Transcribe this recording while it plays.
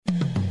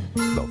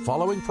The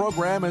following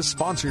program is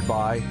sponsored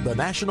by the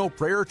National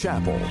Prayer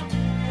Chapel.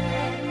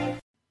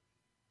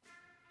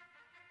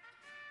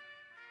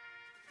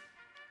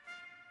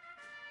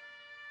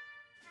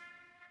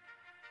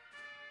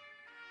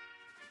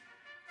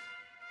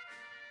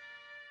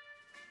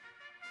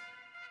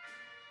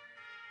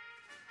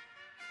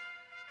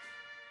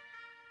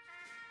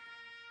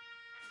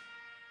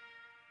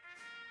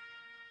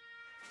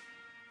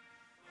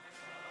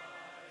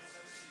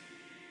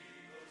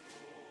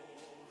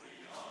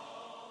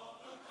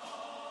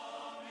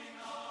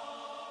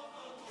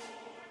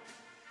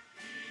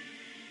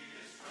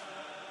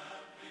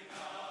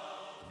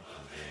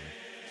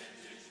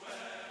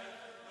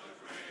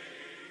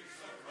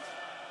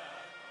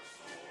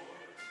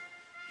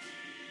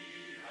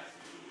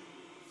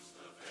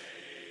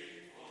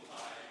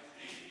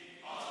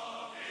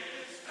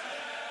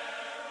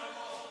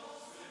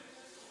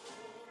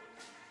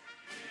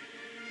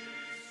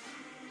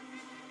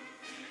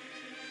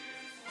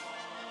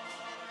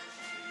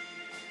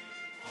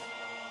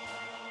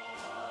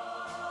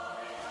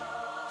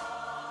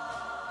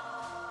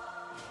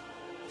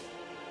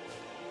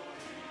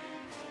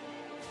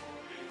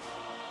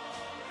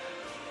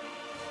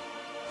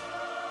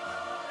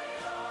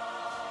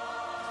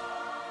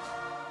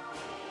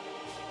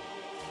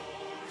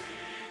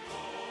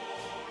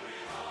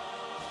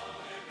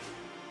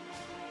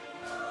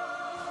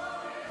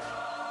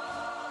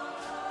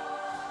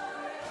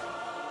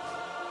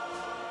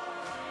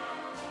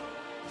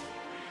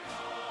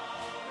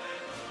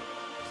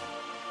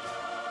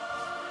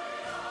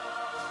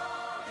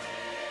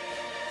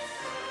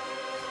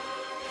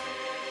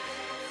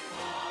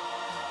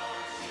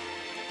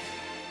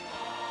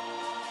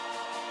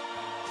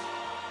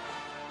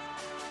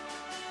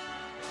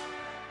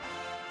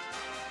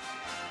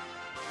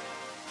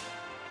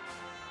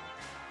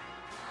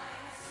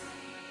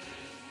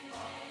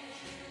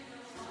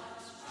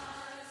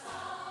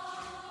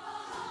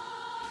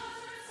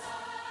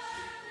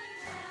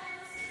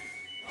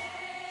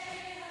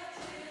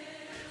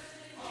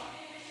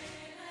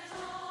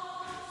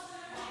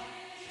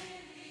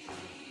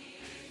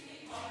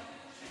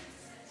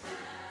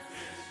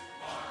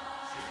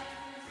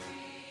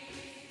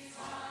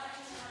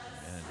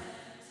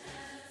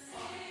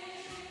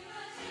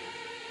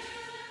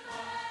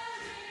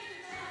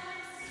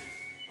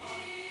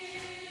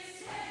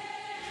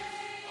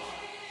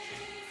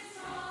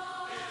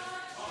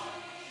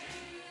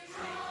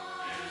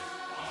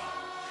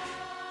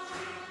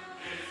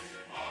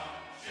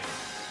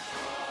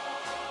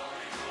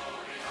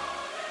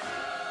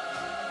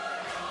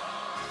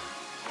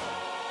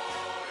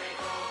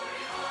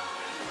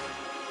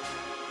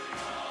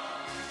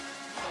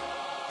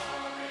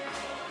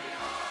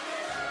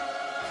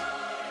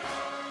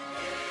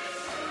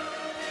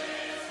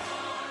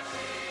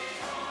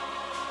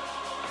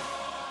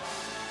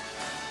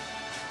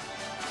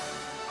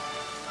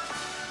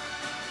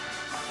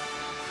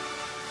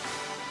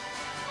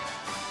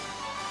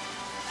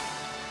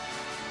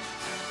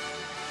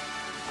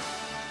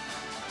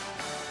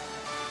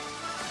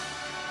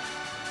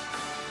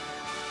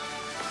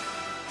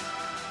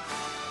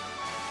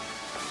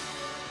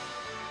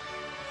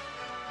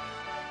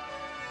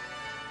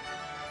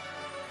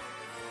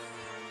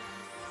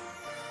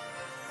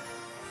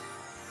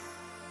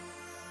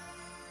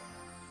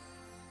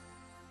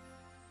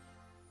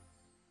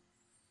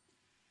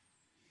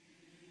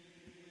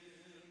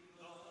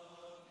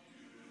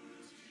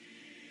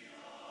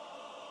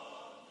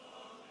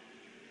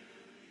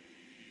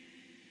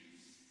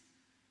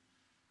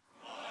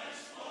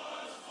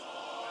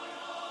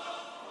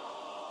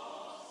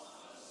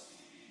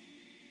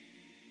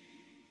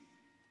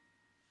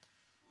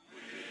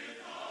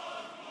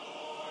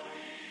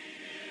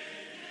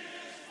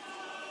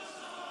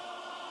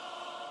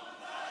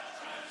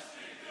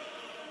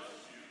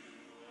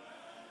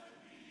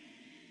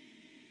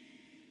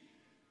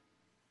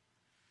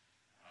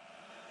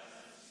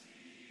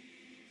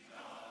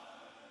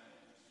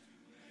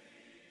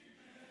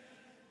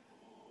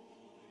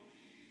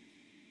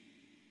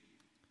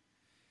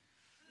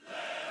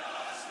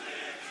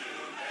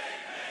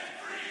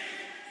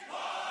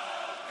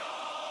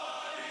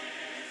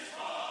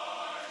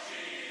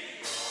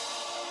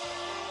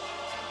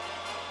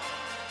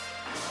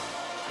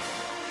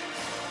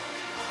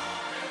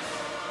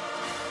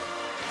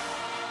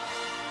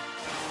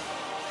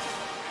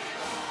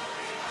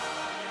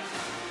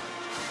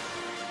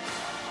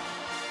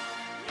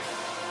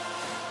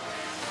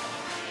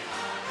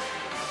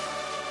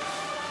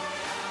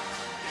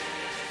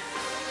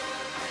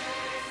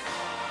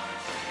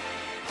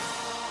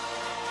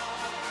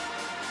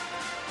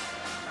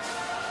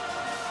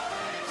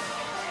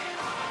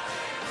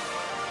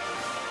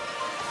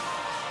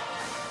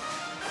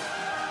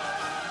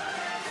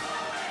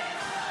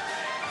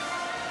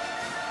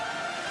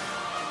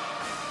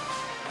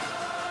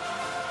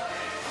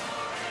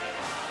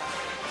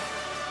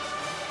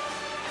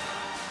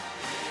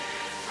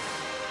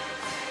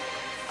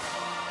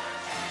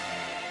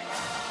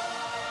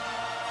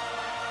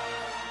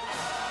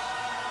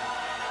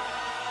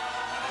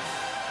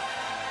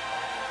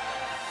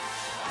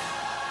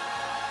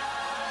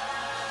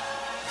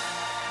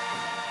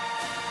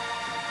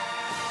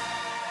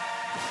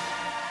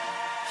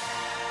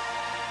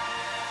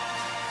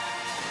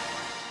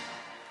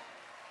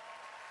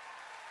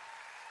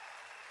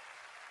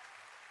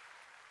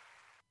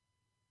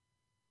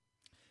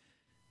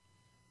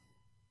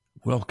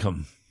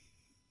 Welcome.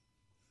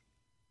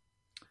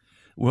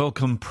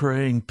 Welcome,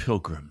 praying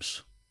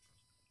pilgrims.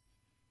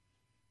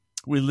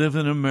 We live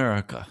in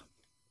America,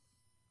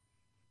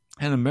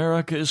 and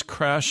America is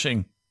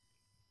crashing.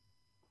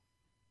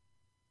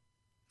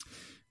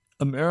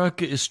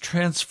 America is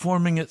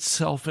transforming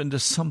itself into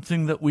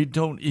something that we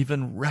don't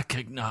even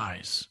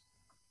recognize.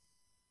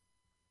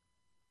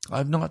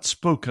 I've not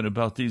spoken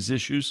about these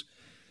issues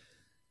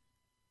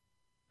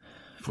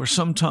for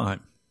some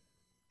time,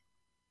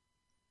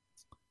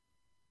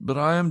 but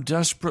I am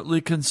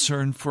desperately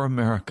concerned for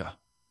America.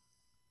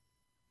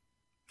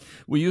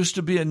 We used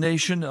to be a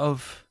nation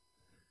of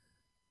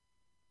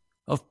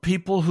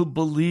people who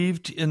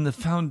believed in the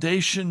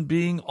foundation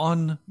being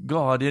on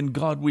God. In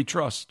God we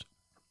trust.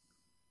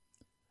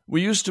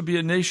 We used to be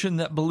a nation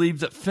that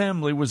believed that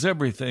family was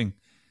everything,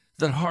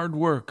 that hard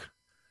work,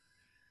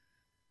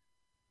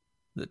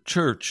 that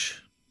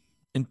church,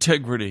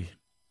 integrity.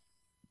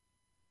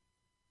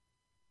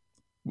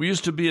 We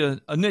used to be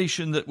a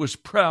nation that was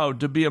proud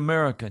to be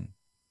American.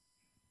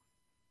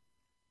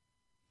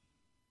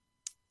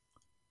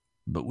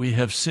 But we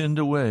have sinned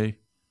away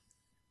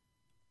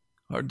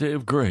our day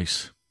of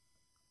grace.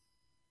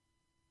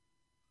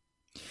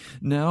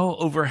 Now,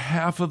 over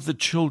half of the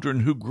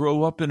children who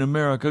grow up in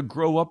America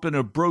grow up in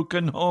a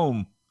broken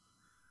home,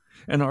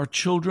 and our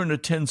children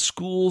attend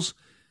schools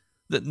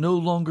that no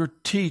longer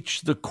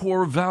teach the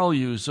core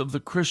values of the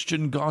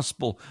Christian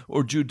gospel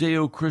or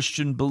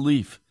Judeo-Christian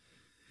belief.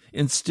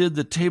 Instead,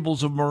 the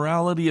tables of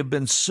morality have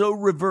been so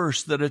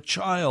reversed that a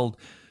child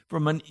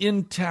from an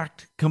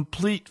intact,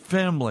 complete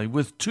family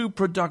with two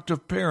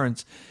productive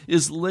parents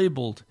is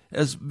labeled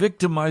as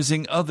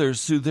victimizing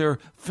others through their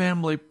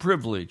family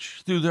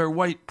privilege, through their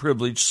white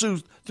privilege,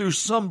 through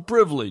some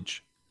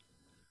privilege.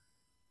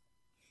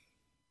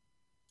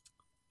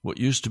 What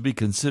used to be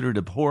considered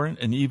abhorrent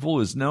and evil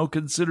is now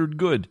considered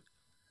good.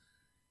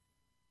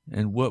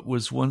 And what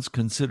was once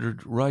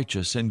considered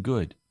righteous and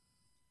good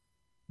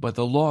by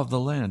the law of the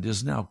land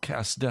is now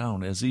cast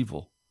down as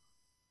evil.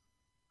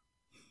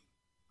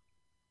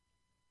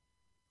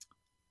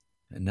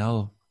 And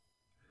now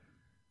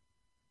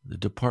the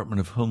Department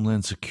of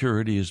Homeland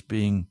Security is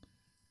being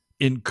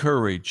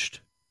encouraged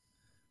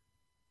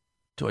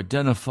to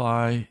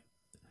identify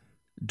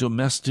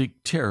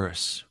domestic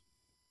terrorists.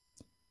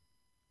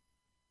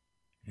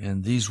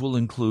 And these will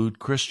include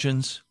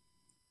Christians,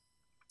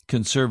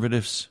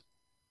 conservatives,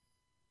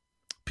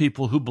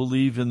 people who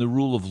believe in the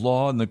rule of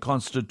law and the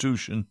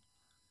Constitution,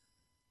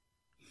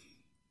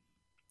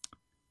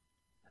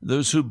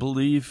 those who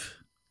believe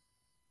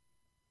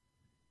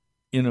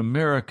in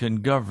American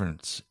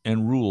governance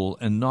and rule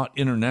and not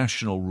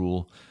international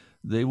rule,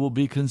 they will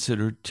be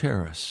considered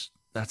terrorists.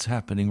 That's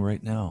happening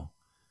right now.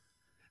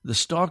 The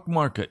stock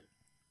market,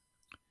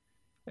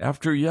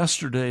 after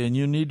yesterday, and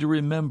you need to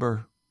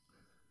remember,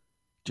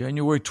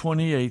 January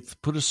 28th,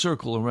 put a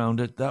circle around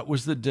it. That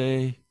was the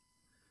day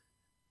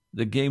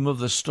the game of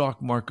the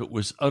stock market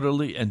was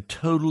utterly and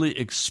totally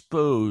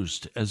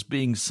exposed as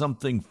being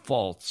something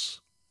false,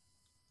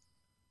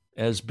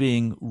 as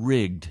being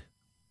rigged.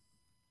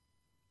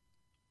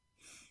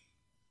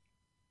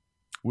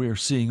 We are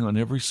seeing on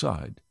every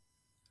side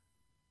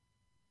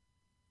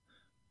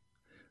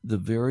the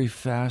very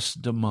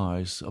fast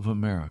demise of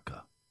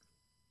America.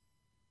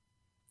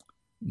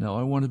 Now,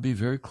 I want to be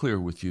very clear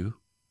with you.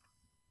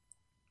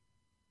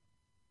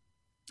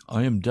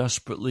 I am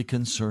desperately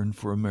concerned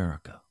for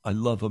America. I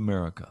love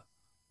America.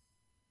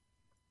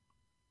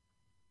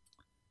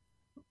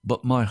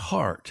 But my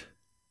heart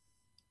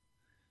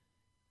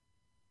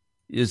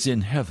is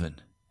in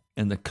heaven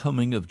and the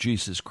coming of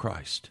Jesus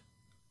Christ.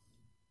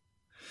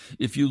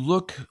 If you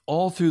look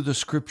all through the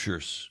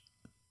scriptures,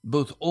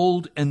 both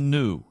old and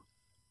new,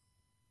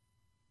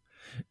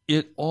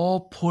 it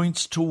all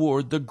points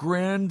toward the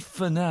grand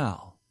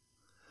finale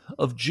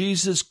of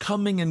Jesus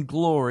coming in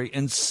glory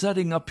and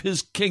setting up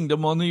his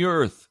kingdom on the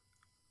earth.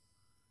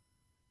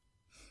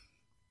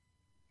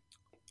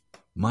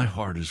 My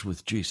heart is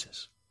with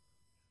Jesus.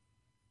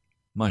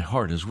 My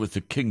heart is with the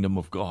kingdom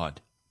of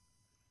God.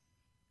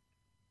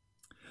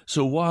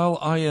 So while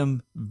I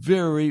am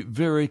very,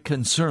 very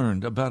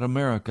concerned about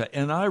America,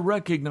 and I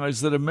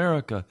recognize that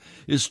America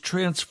is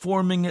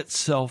transforming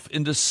itself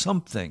into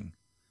something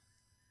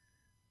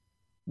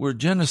where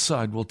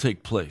genocide will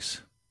take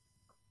place,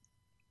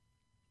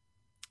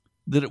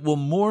 that it will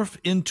morph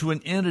into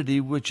an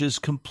entity which is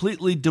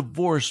completely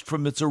divorced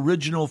from its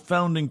original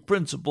founding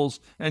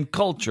principles and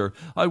culture.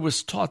 I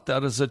was taught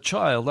that as a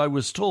child. I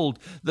was told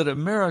that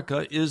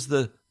America is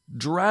the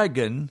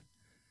dragon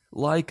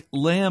like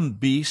lamb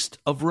beast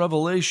of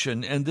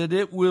Revelation, and that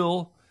it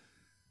will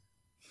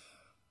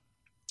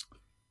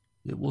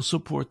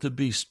support the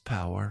beast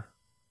power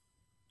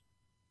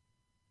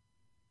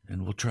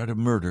and will try to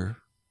murder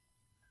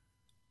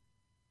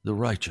the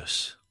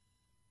righteous.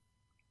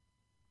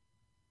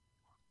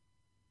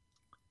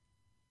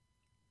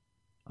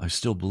 I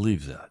still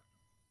believe that.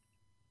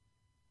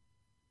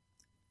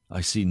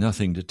 I see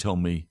nothing to tell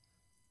me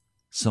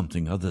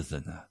something other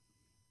than that.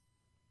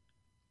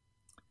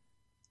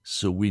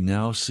 So we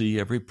now see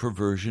every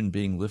perversion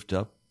being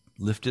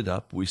lifted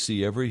up. We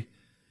see every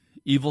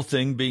evil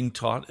thing being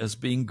taught as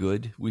being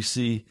good. We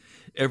see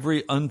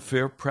every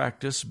unfair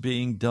practice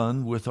being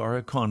done with our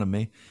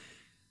economy.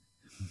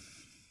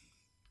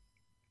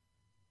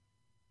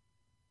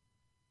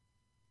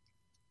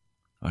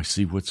 I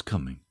see what's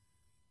coming,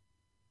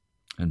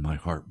 and my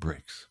heart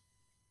breaks.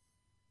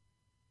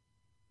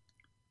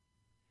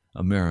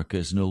 America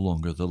is no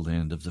longer the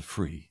land of the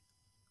free,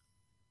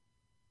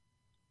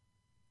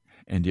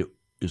 and it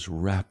is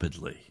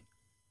rapidly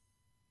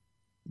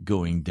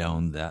going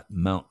down that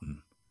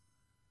mountain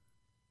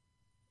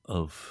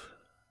of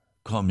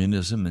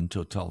communism and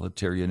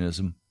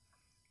totalitarianism.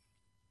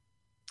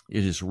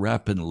 It is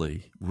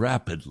rapidly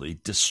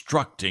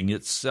destructing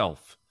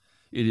itself.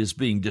 It is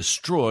being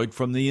destroyed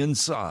from the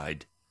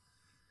inside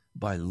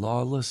by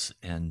lawless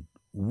and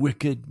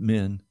wicked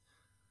men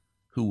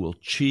who will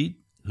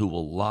cheat, who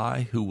will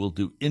lie, who will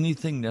do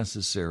anything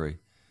necessary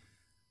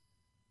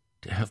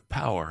to have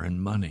power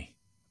and money.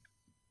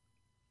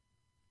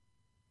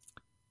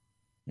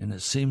 And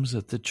it seems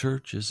that the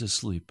church is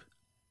asleep.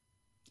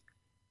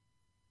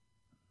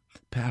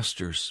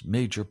 Pastors,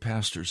 major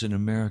pastors in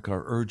America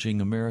are urging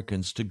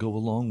Americans to go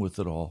along with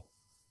it all.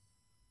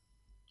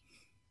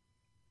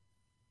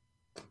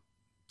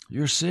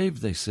 You're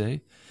saved, they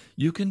say.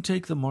 You can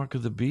take the mark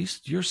of the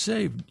beast. You're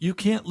saved. You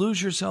can't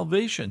lose your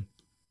salvation.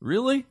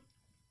 Really?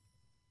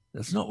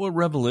 That's not what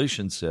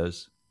Revelation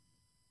says.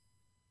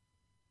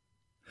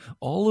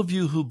 All of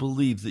you who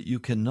believe that you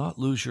cannot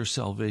lose your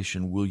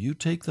salvation, will you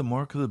take the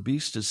mark of the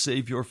beast to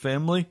save your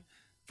family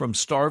from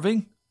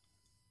starving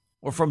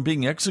or from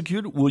being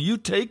executed? Will you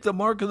take the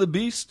mark of the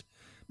beast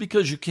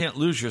because you can't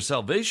lose your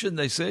salvation,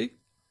 they say?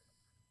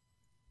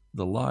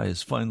 The lie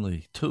is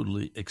finally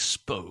totally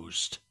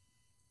exposed.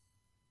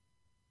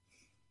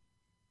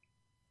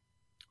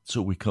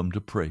 So we come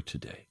to pray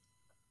today.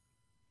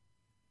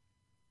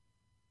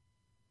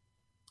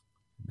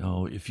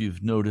 Now, if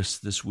you've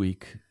noticed this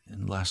week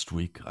and last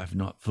week, I've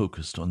not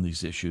focused on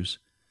these issues.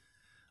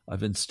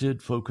 I've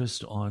instead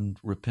focused on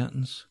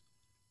repentance,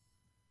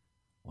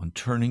 on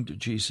turning to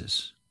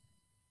Jesus,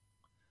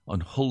 on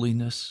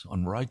holiness,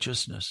 on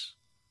righteousness.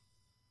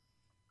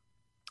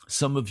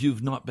 Some of you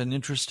have not been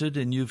interested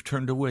and you've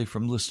turned away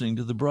from listening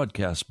to the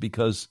broadcast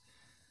because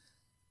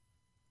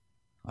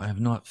I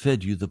have not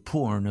fed you the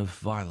porn of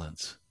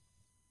violence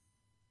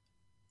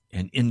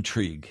and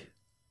intrigue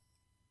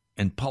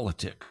and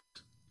politics.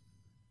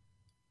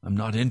 I'm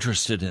not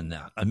interested in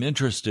that. I'm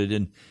interested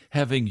in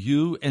having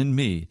you and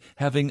me,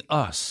 having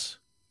us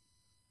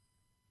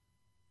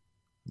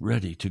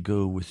ready to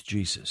go with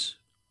Jesus.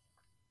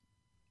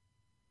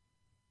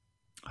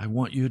 I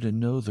want you to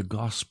know the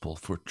gospel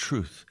for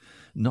truth,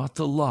 not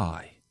the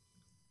lie.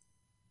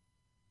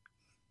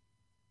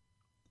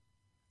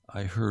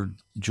 I heard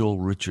Joel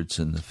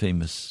Richardson, the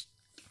famous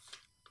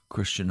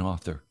Christian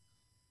author,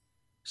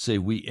 say,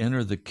 "We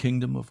enter the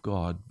kingdom of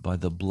God by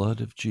the blood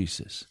of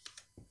Jesus."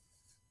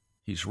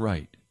 He's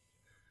right.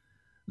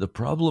 The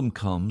problem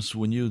comes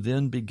when you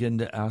then begin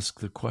to ask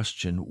the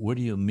question, what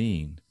do you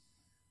mean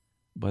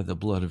by the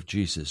blood of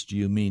Jesus? Do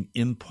you mean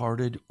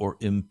imparted or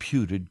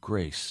imputed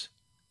grace?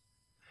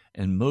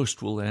 And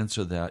most will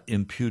answer that,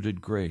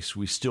 imputed grace.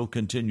 We still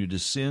continue to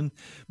sin,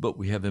 but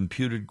we have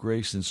imputed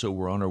grace, and so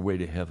we're on our way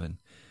to heaven.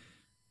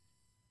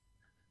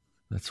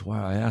 That's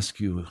why I asked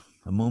you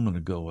a moment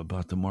ago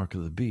about the mark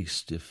of the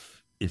beast.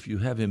 If you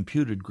have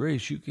imputed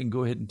grace, you can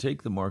go ahead and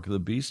take the mark of the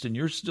beast, and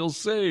you're still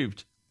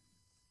saved.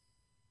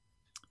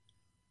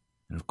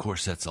 And of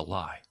course, that's a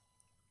lie.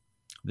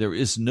 There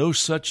is no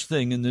such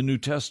thing in the New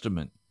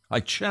Testament.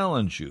 I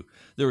challenge you.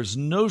 There is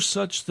no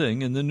such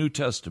thing in the New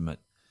Testament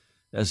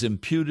as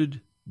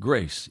imputed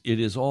grace. It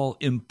is all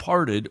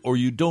imparted, or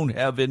you don't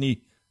have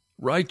any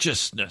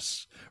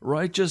righteousness.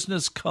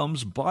 Righteousness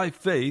comes by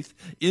faith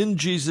in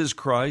Jesus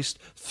Christ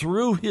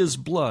through his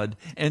blood,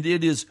 and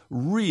it is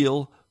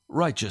real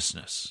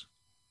righteousness.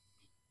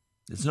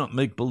 It's not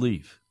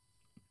make-believe.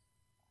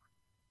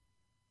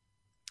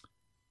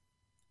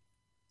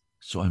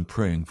 So I'm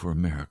praying for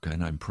America,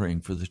 and I'm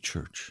praying for the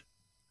church.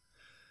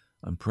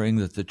 I'm praying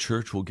that the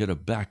church will get a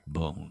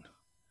backbone.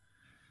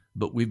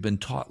 But we've been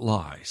taught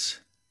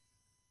lies.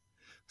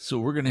 So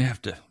we're going to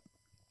have to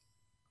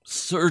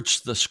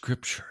search the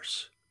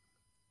scriptures.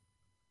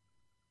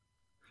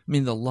 I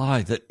mean, the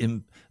lie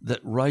that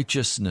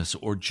righteousness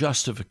or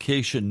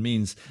justification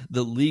means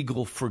the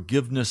legal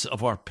forgiveness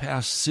of our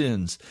past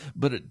sins,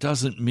 but it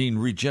doesn't mean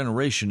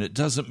regeneration. It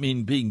doesn't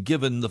mean being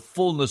given the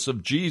fullness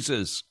of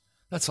Jesus.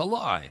 That's a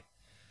lie.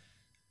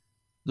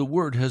 The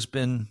word has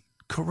been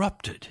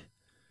corrupted.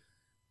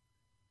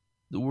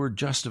 The word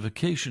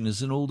justification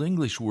is an Old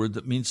English word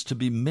that means to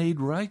be made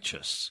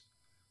righteous.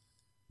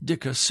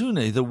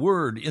 Dikasune, the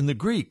word in the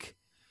Greek,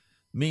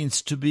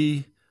 means to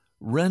be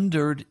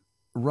rendered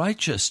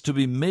righteous, to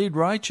be made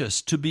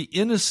righteous, to be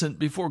innocent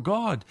before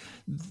God.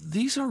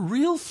 These are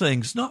real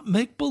things, not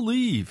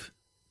make-believe.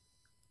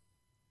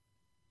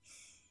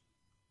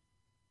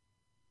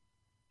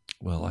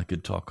 Well, I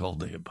could talk all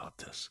day about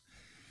this,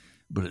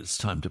 but it's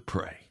time to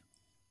pray.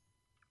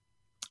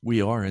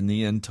 We are in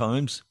the end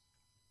times,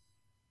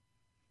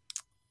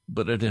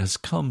 but it has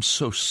come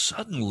so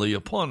suddenly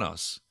upon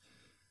us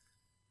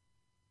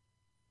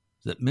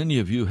that many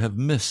of you have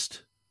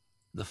missed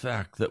the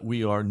fact that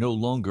we are no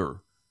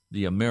longer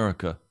the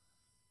America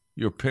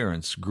your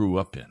parents grew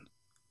up in.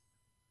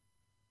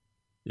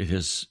 It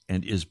is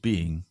and is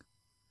being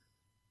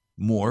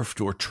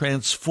morphed or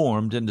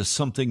transformed into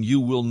something you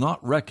will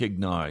not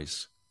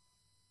recognize,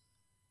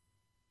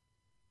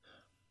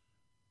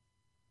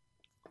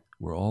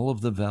 where all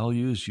of the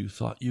values you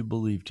thought you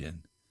believed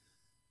in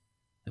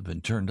have been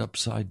turned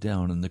upside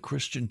down in the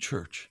Christian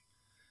church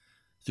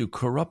through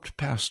corrupt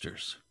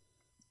pastors,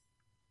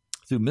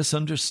 through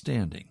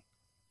misunderstanding,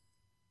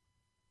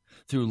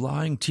 through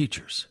lying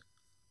teachers,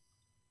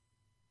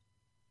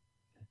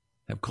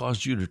 have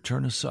caused you to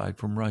turn aside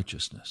from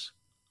righteousness.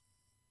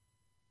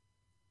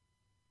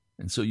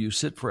 And so you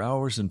sit for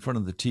hours in front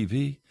of the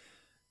TV,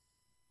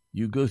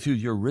 you go through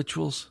your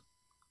rituals,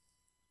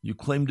 you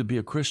claim to be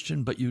a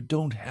Christian, but you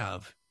don't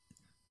have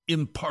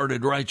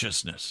imparted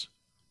righteousness.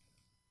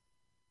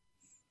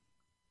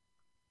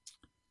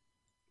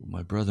 Well,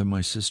 my brother,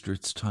 my sister,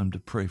 it's time to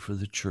pray for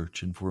the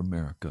church and for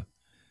America.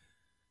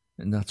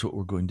 And that's what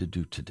we're going to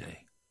do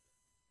today.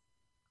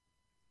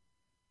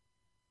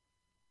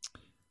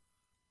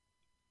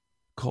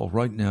 Call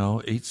right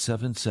now,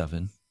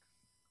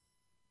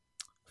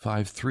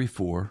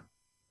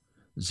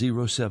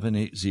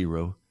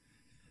 877-534-0780.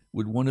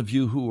 Would one of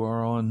you who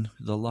are on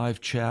the live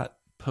chat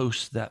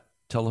post that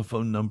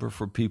telephone number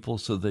for people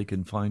so they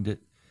can find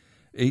it?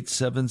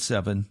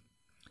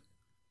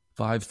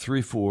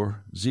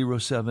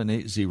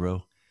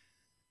 877-534-0780.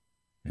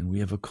 And we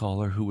have a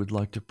caller who would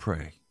like to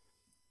pray.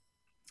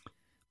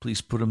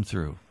 Please put them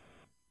through.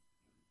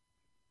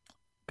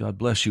 God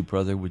bless you,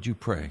 brother. Would you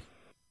pray?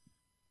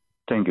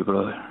 Thank you,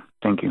 brother.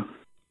 Thank you.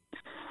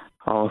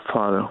 Our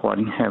Father, who art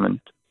in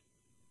heaven,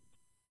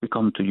 we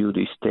come to you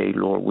this day,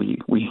 Lord. We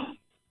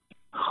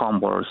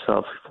humble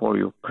ourselves before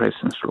your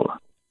presence, Lord.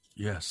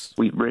 Yes.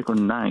 We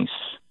recognize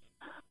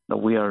that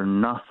we are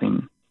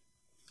nothing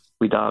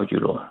without you,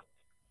 Lord.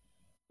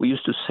 We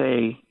used to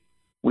say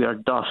we are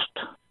dust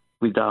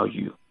without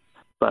you,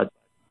 but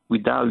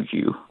without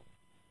you,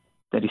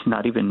 that is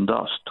not even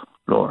dust,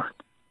 Lord.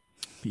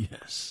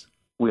 Yes.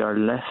 We are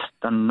less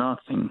than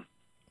nothing.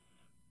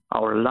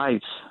 Our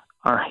lives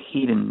are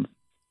hidden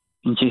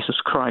in Jesus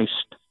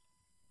Christ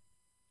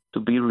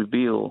to be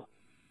revealed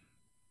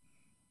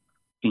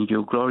in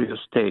your glorious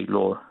day,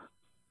 Lord.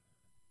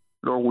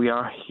 Lord, we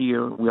are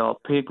here. We are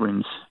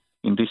pilgrims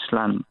in this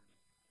land.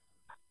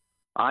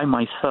 I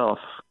myself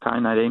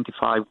can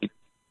identify with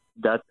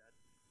that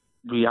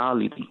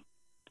reality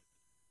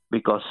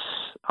because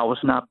I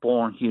was not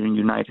born here in the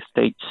United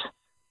States.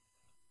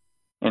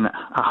 And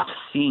I have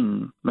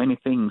seen many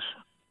things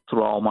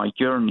throughout my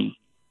journey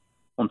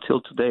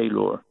until today,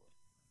 Lord.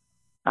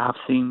 I have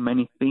seen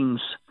many things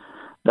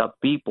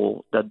that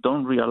people that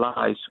don't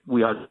realize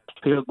we are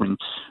pilgrims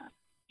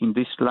in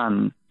this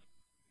land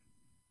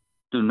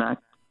do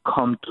not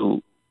come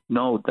to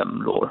know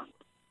them, Lord.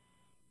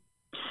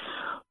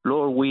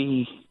 Lord,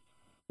 we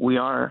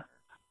are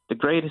the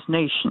greatest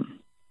nation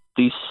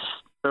this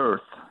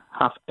earth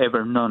have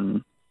ever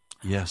known.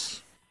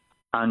 Yes.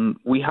 And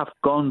we have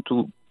gone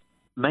to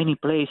many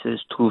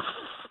places to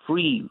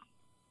free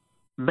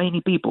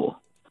many people.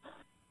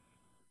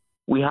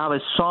 We have a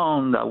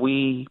song that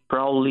we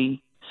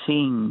proudly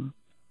sing.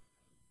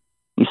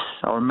 It's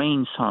our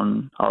main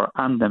song, our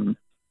anthem.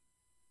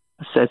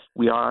 It says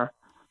we are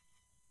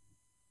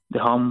the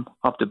home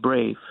of the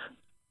brave.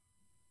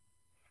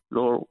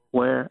 Lord,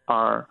 where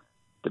are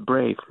the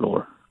brave,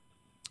 Lord?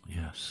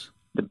 Yes.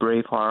 The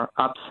brave are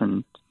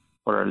absent,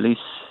 or at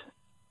least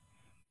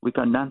we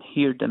cannot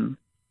hear them.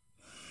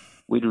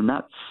 We do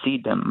not see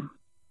them.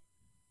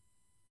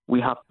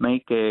 We have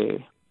made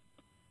a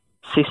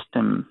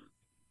system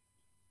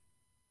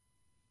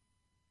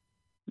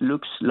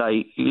looks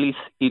like it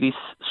is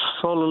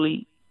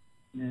solely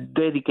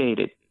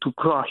dedicated to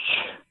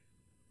crush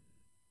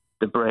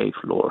the brave,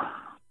 Lord.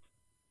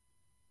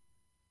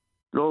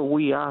 Lord,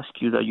 we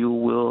ask you that you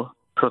will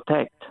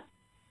protect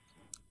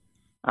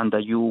and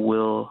that you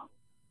will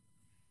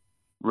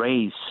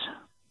raise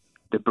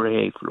the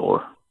brave,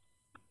 Lord.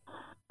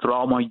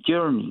 Throughout my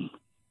journey,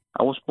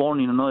 I was born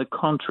in another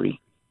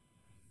country,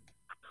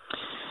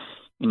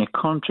 in a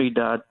country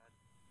that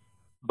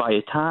by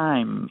a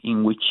time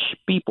in which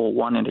people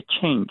wanted a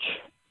change,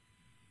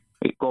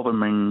 a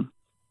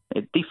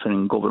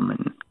different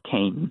government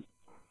came.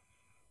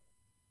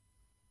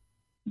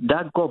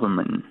 That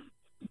government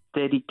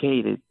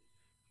dedicated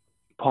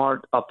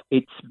part of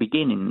its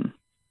beginning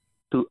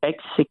to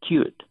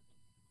execute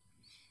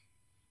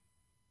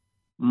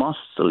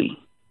mostly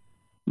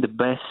the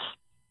best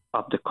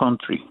of the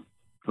country,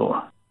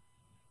 Lord.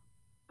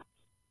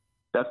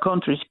 That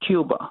country is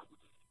Cuba.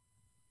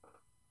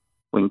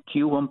 When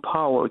Cuban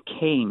power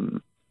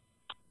came,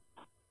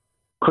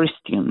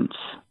 Christians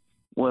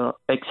were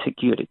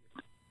executed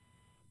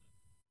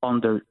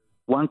under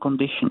one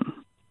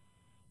condition: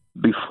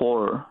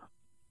 before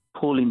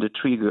pulling the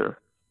trigger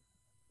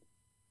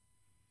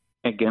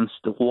against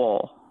the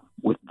wall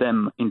with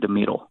them in the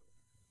middle.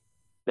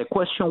 The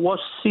question was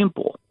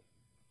simple.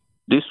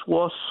 This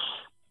was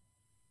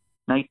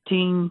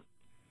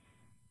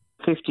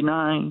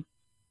 1959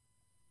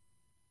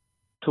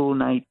 to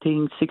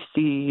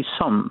 1960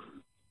 some,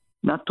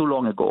 not too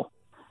long ago.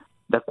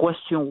 The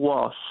question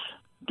was,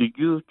 do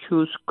you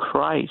choose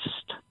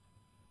Christ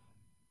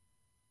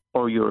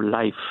or your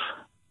life?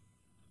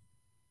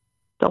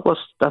 That was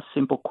that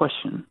simple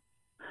question.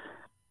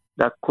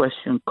 That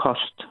question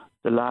cost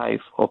the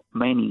life of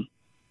many.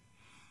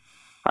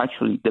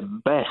 Actually, the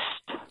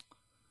best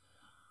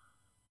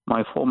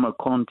my former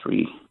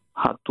country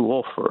had to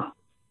offer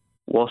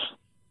was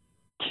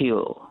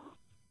kill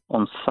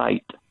on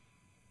sight.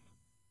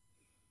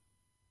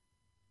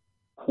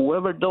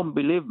 Whoever don't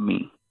believe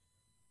me,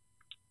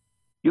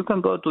 you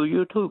can go to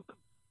YouTube.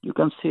 You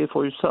can see it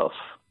for yourself.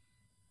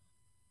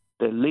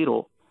 The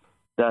little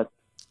that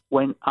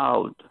went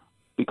out,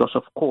 because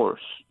of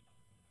course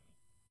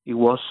it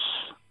was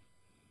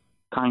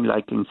kind of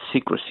like in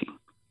secrecy.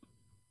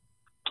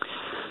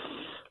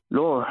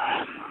 Lord,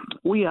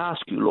 we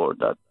ask you, Lord,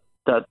 that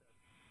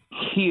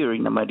here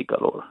in America,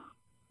 Lord,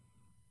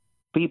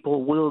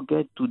 people will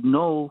get to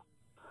know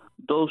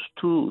those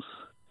truths.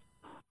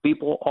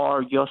 People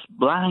are just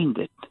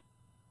blinded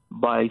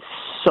by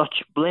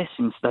such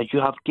blessings that you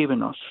have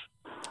given us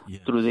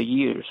through the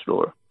years,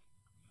 Lord.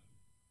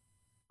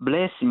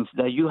 Blessings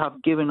that you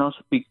have given us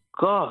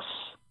because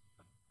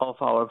of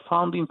our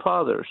founding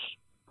fathers,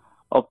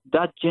 of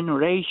that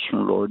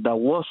generation, Lord, that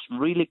was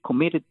really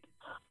committed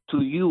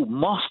to you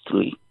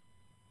mostly,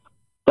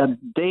 that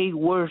they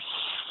were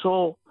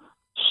so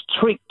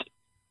strict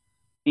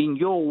in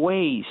your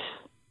ways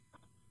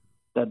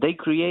that they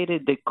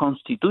created the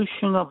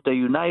Constitution of the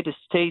United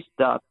States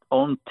that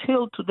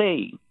until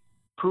today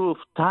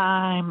proved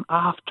time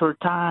after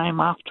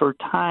time after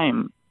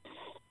time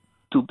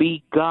to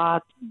be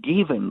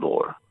God-given,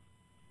 Lord.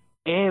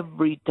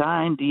 Every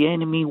time the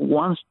enemy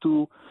wants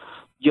to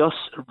just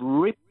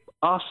rip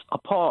us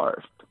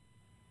apart,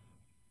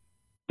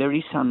 there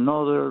is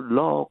another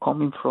law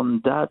coming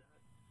from that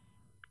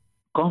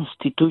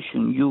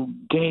Constitution you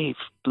gave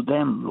to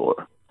them,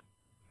 Lord,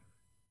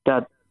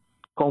 that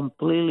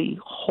completely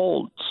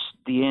holds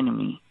the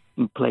enemy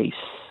in place.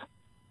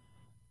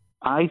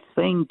 I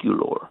thank you,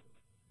 Lord.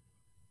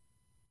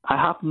 I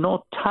have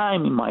no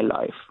time in my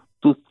life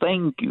to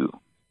thank you.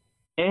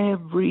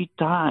 Every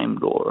time,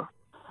 Lord,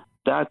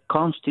 that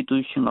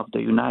Constitution of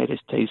the United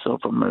States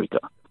of America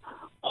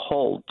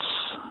holds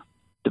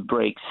the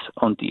brakes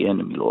on the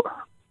enemy, Lord.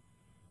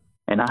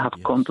 And I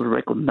have come to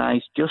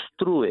recognize just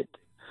through it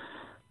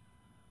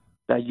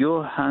that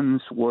your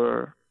hands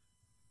were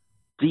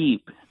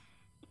deep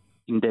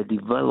in the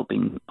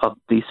developing of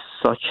this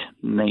such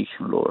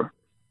nation, Lord.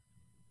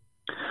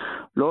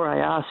 Lord, I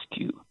ask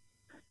you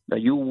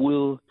that you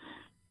will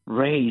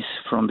raise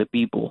from the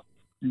people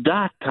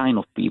that kind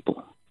of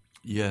people.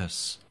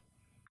 Yes.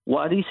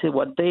 What is it,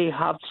 what they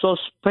have so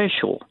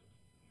special?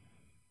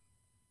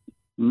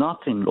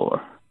 Nothing, Lord.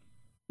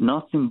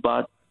 Nothing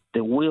but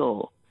the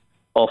will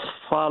of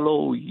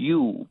follow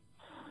you.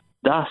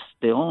 That's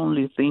the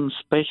only thing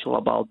special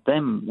about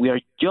them. We are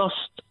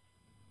just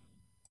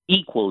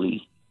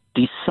equally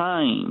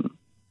designed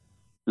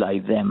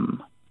like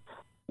them.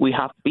 We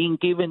have been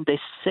given the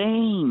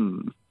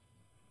same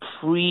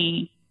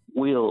free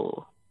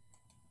will.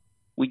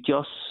 We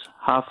just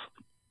have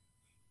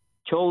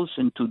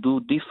chosen to do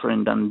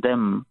different than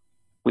them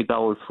with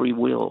our free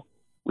will.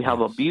 We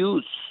have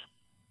abused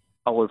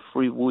our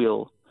free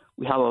will.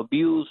 We have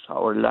abused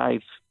our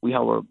life. We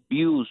have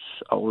abused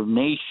our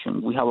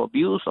nation. We have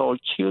abused our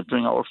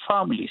children, our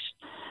families.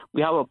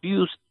 We have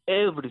abused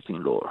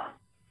everything, Lord.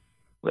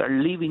 We are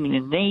living in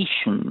a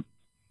nation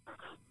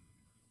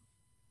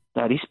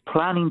that is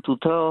planning to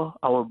tell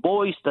our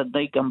boys that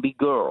they can be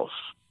girls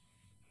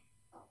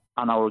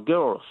and our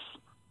girls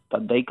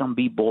that they can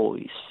be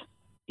boys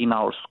in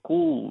our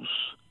schools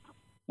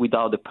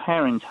without the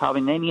parents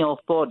having any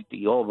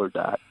authority over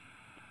that.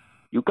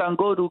 You can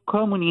go to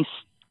communist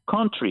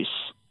countries,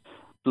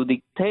 to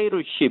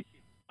dictatorship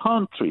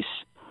countries,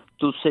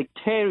 to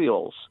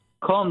sectarian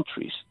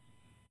countries.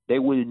 They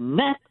will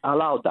not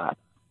allow that.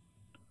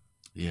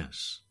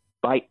 Yes.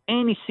 By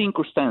any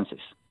circumstances,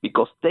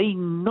 because they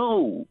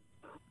know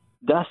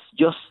that's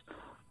just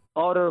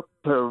utter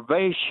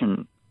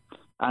perversion,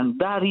 and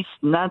that is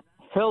not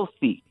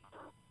healthy,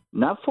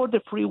 not for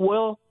the free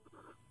will,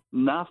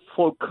 not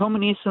for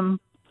communism,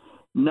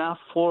 not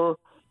for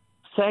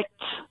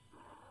sects,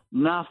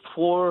 not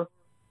for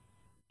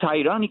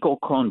tyrannical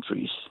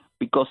countries,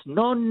 because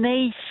no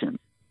nation,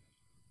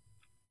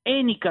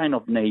 any kind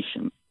of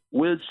nation,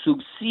 will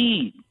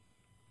succeed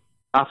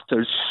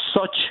after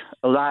such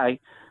a lie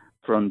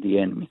from the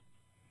enemy.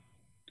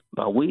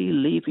 But we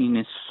live in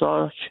a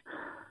such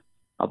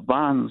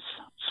advanced,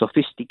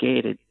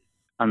 sophisticated,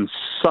 and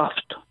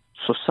soft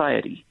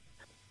society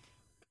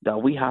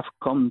that we have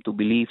come to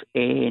believe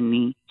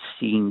any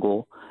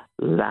single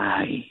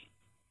lie.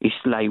 It's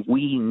like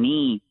we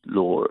need,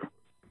 Lord,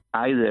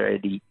 either a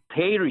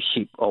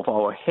dictatorship of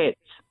our heads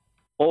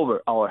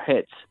over our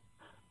heads.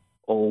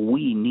 Oh,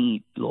 we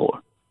need, Lord,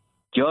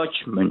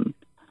 judgment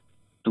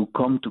to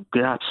come to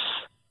grasp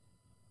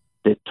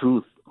the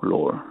truth,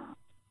 Lord.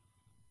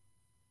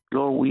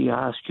 Lord, we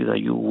ask you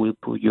that you will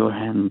put your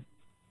hand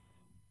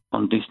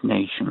on this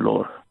nation,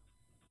 Lord,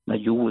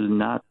 that you will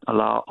not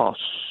allow us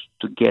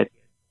to get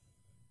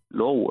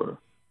lower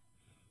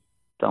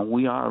than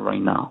we are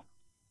right now,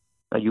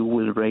 that you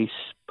will raise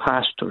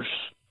pastors,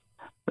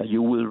 that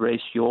you will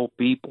raise your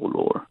people,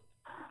 Lord,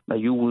 that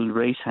you will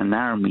raise an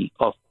army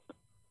of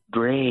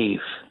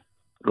brave,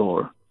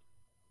 Lord,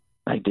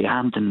 like the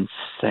anthem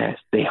says,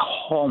 the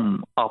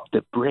home of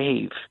the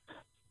brave.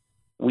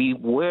 We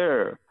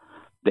were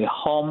the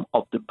home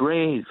of the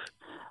brave,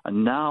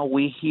 and now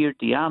we hear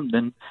the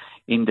anthem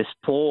in the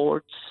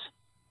sports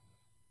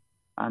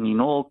and in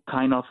all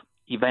kind of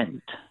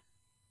event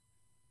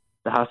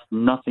that has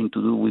nothing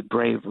to do with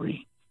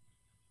bravery.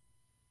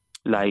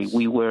 Like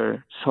we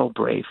were so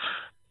brave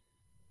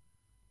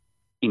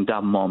in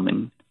that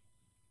moment.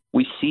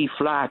 We see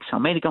flags,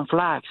 American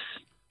flags,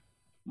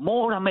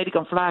 more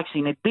American flags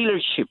in a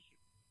dealership,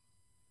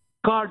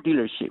 car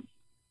dealership,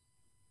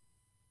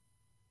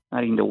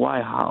 and in the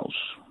White House,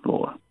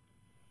 Lord.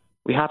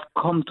 We have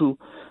come to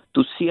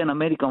see an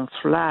American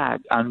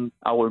flag, and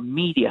our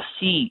media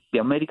see the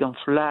American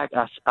flag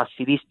as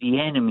it is the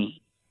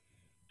enemy,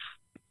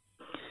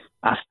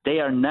 as they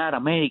are not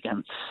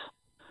Americans.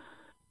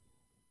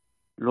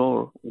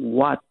 Lord,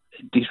 what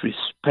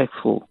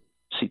disrespectful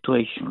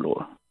situation,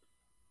 Lord.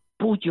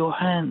 Put your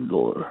hand,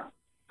 Lord.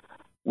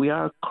 We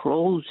are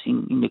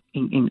closing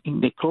in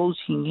the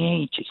closing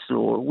ages,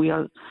 Lord. We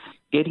are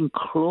getting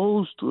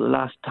close to the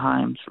last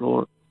times,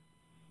 Lord.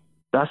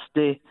 That's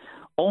the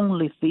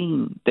only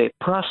thing, the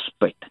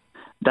prospect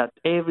that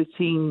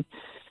everything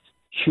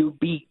should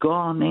be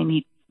gone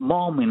any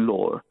moment,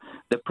 Lord.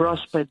 The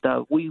prospect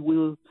that we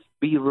will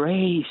be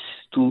raised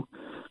to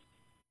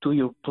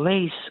your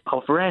place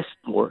of rest,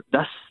 Lord.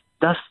 That's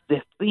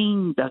the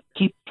thing that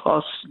keeps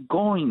us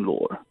going,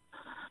 Lord.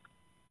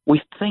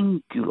 We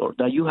thank you, Lord,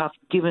 that you have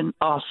given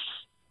us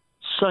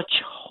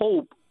such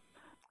hope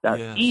that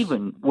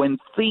even when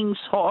things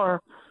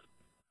are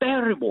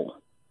terrible,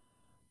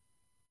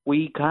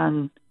 we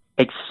can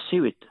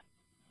exhibit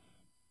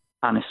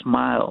and a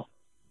smile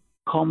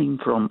coming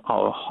from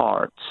our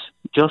hearts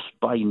just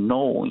by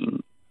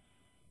knowing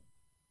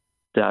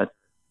that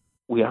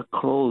we are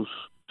close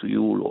to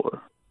you, Lord.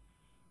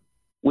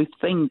 We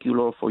thank you,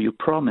 Lord, for your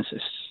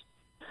promises.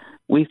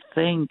 We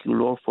thank you,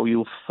 Lord, for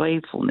your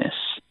faithfulness.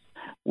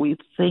 We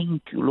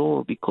thank you,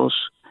 Lord, because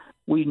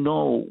we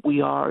know we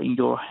are in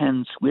your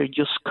hands. We're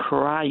just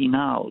crying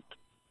out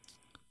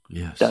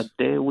that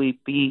there will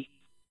be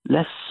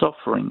less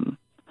suffering,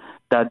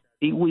 that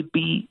it will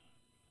be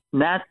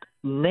not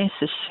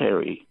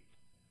necessary.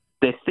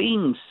 The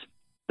things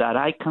that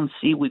I can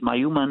see with my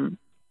human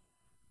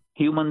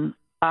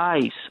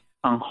eyes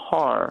and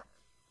heart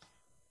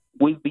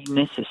will be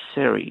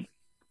necessary,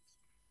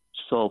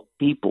 so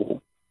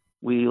people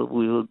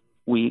will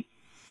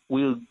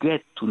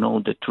get to know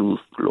the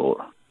truth,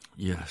 Lord.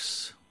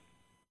 Yes.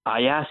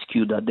 I ask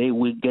you that they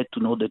will get to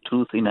know the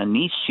truth in an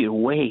easier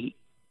way,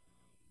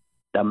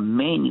 that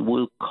many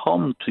will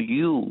come to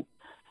you,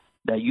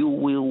 that you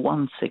will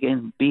once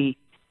again be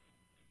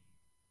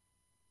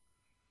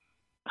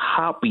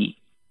happy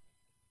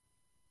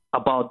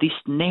about this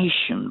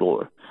nation,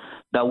 Lord,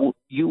 that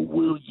you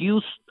will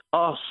use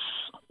us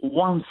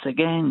once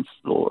again,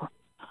 Lord,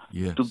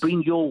 to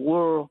bring your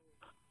word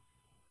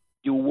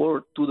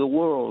to the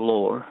world,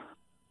 Lord.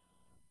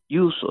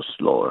 Use us,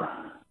 Lord.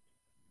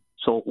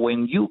 So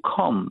when you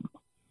come,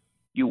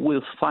 you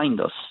will find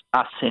us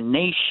as a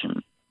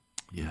nation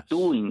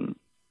doing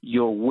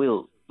your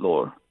will,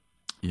 Lord.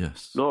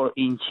 Yes. Lord,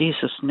 in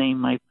Jesus'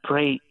 name I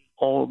pray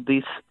all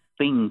these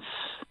things.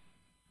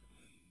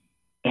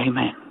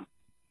 Amen.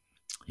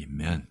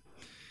 Amen.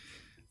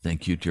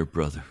 Thank you, dear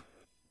brother.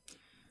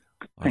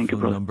 Thank you,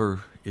 phone brother.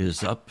 number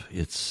is up.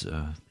 It's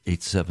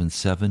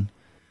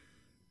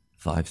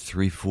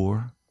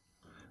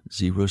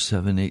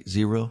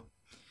 877-534-0780.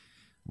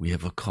 We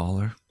have a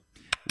caller.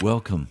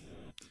 Welcome.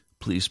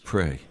 Please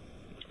pray.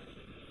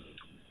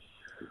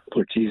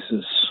 Lord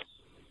Jesus,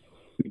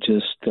 we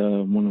just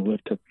want to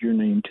lift up your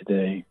name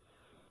today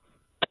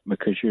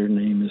because your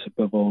name is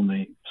above all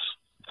names.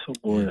 So,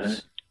 Lord, I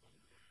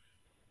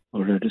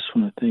just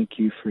want to thank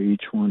you for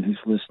each one who's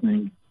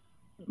listening.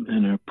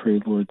 And I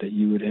pray, Lord, that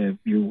you would have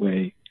your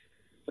way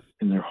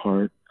in their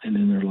heart and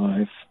in their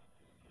life.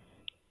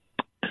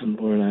 And,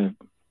 Lord, I've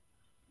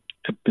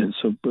been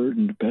so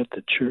burdened about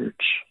the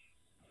church.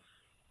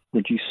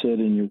 Lord, you said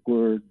in your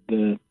word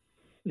that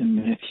in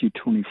Matthew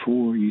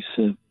 24, you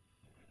said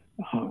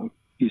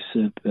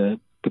that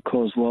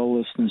because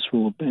lawlessness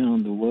will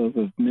abound, the love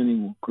of many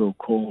will grow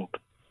cold.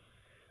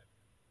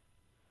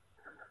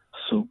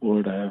 So,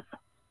 Lord,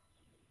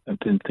 I've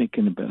been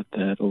thinking about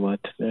that a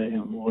lot today.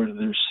 And, Lord,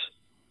 there's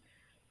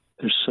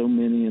so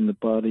many in the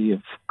body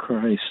of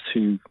Christ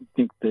who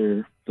think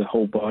they're the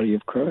whole body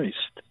of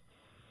Christ,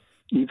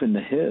 even the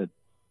head,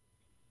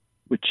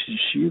 which is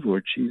you,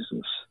 Lord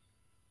Jesus.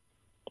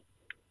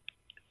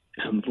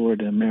 And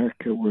Lord,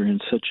 America, we're in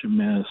such a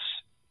mess,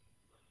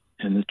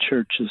 and the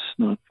church is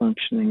not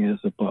functioning as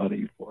a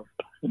body, Lord.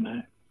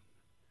 And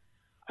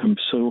I'm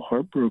so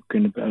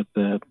heartbroken about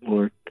that,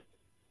 Lord.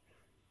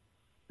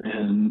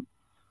 And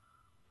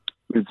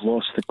we've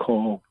lost the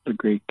call, the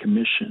Great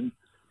Commission,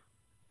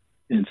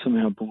 and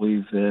somehow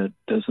believe that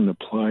doesn't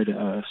apply to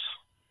us,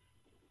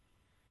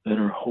 that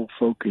our whole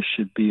focus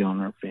should be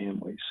on our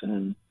families.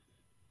 And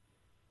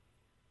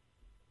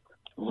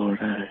Lord,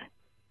 I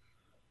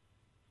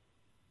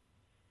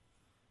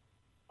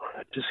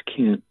just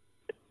can't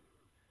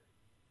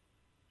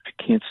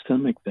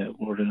stomach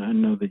that, Lord, and I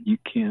know that you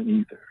can't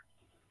either.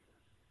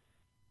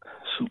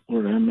 So,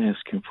 Lord, I'm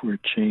asking for a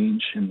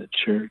change in the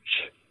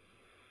church,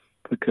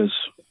 because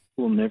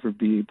we'll never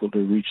be able to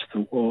reach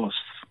the lost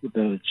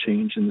without a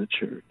change in the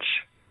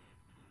church.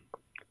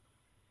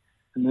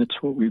 And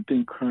that's what we've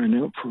been crying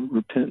out for,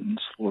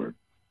 repentance, Lord.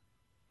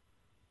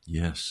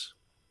 Yes.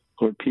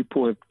 Lord,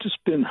 people have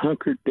just been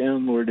hunkered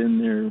down, Lord, in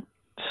their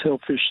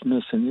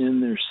selfishness and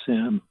in their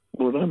sin.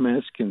 Lord, I'm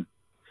asking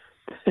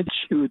that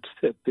you would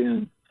step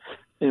in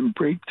and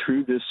break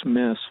through this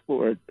mess,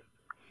 Lord.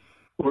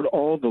 Lord,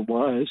 all the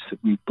lies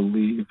that we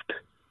believed,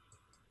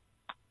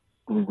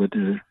 or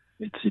whether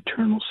it's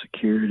eternal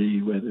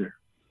security, whether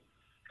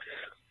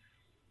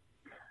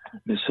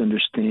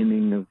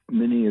misunderstanding of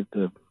many of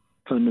the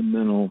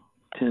fundamental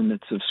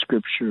tenets of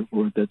Scripture,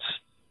 Lord, that's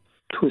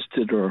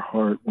twisted our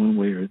heart one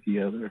way or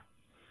the other.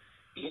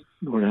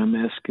 Lord, I'm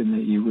asking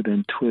that you would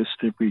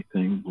untwist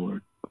everything,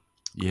 Lord.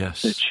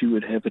 Yes. That you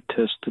would have a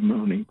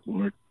testimony,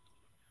 Lord,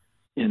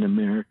 in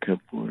America,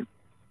 Lord,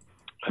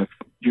 of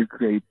your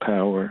great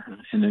power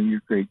and of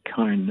your great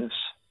kindness.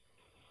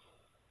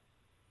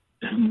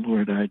 And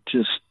Lord, I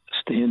just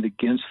stand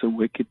against the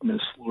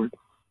wickedness, Lord,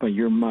 by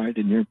your might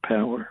and your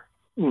power.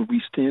 Lord, we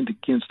stand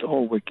against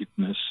all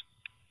wickedness.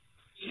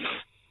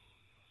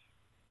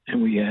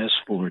 And we ask,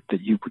 Lord,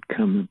 that you would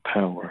come in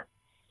power.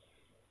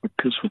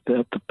 Because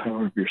without the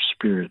power of your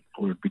Spirit,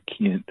 Lord, we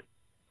can't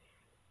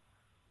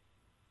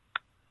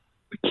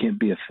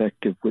be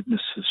effective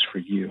witnesses for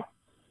you.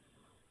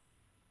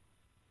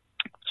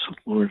 So,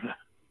 Lord,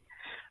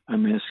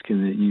 I'm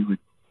asking that you would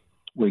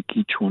wake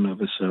each one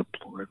of us up,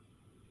 Lord,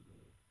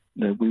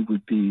 that we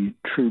would be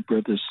true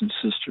brothers and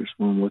sisters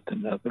one with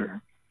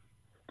another,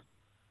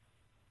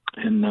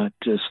 and not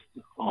just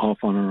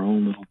off on our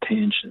own little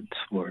tangents,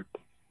 Lord.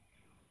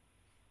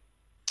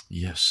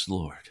 Yes,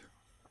 Lord.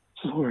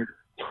 Lord,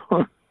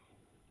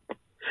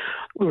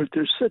 Lord,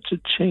 there's such a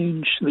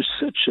change, there's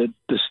such a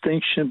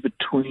distinction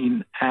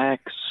between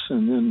Acts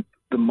and then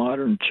the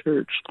modern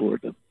church,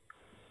 Lord.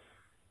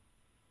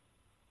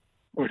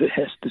 Lord, it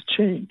has to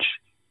change.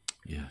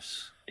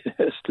 Yes. It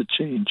has to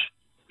change.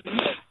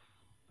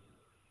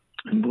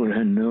 And Lord,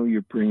 I know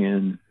you're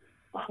bringing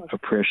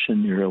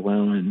oppression, you're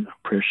allowing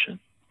oppression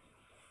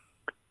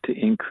to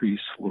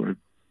increase, Lord.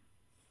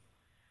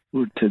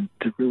 Lord, to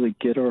really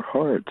get our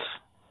hearts.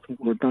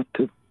 Lord, not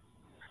to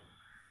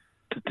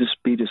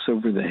just beat us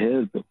over the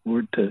head, but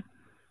Lord, to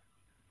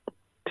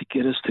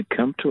get us to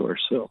come to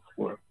ourselves,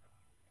 Lord.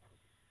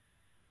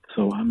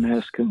 So I'm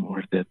asking,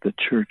 Lord, that the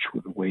church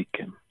would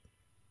awaken,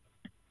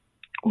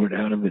 Lord,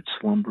 out of its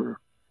slumber,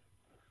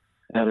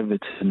 out of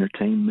its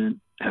entertainment,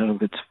 out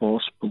of its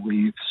false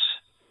beliefs,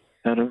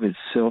 out of its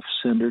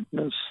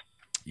self-centeredness.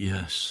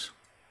 Yes.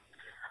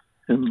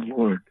 And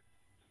Lord,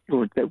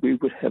 that we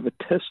would have a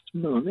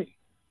testimony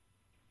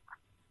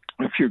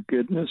of your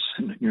goodness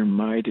and your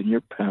might and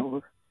your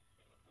power.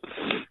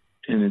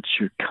 And it's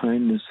your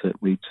kindness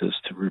that leads us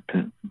to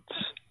repentance.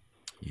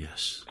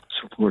 Yes.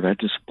 So, Lord, I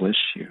just bless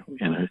you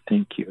and I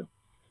thank you.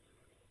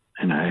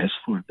 And I ask,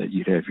 Lord, that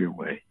you'd have your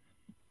way.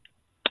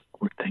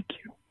 Lord, thank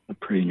you. I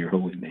pray in your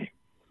holy name.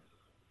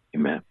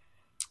 Amen.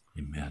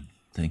 Amen.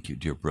 Thank you,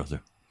 dear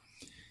brother.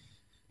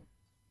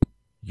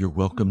 You're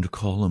welcome to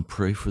call and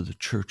pray for the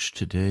church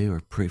today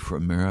or pray for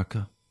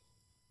America.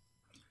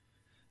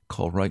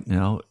 Call right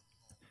now,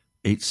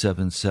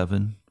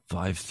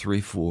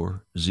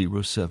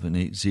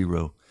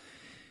 877-534-0780.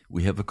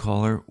 We have a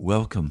caller.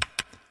 Welcome.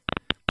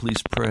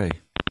 Please pray.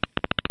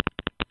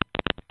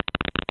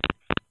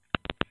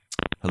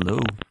 Hello.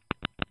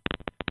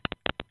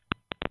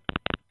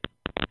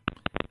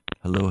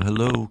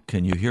 Hello.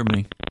 Can you hear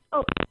me?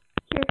 Oh,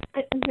 here.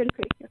 I'm here to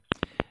pray. Here.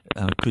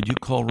 Could you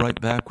call right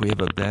back? We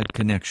have a bad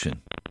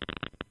connection.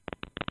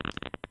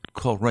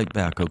 Call right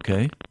back,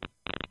 okay?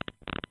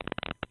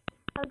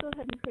 I'll go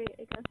ahead and pray,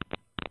 I guess.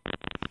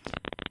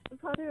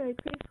 Father, I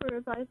pray for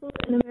revival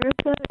in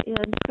America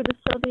and for the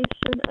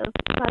salvation of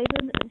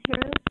Biden and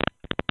Harris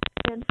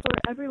and for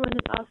everyone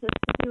in office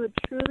that they would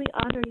truly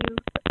honor you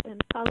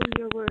and follow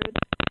your word.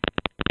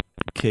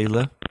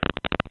 Kayla,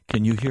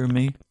 can you hear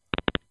me?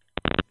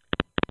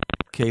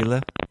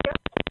 Kayla?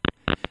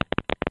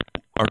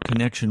 Our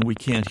connection, we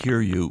can't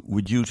hear you.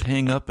 Would you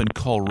hang up and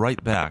call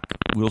right back?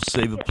 We'll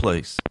save a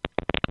place.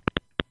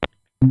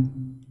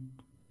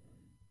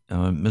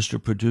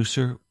 Mr.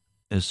 Producer,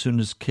 as soon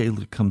as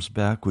Kayla comes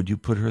back, would you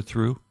put her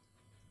through?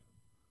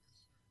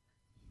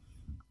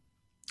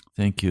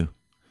 Thank you.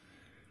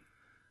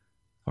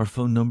 Our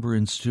phone number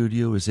in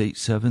studio is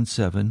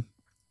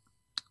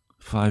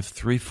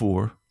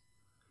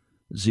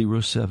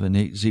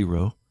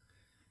 877-534-0780.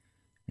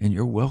 And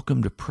you're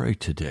welcome to pray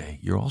today.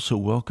 You're also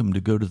welcome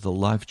to go to the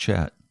live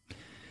chat.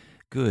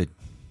 Good.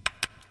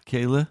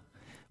 Kayla,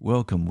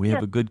 welcome. We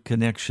have a good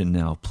connection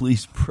now.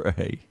 Please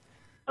pray.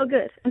 Oh,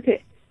 good.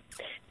 Okay.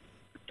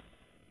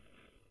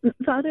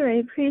 Father,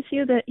 I praise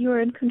you that you are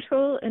in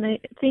control, and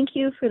I thank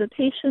you for the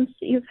patience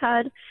that you've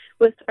had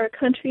with our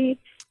country,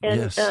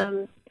 and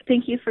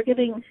thank you for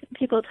giving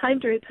people time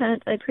to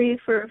repent. I pray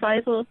for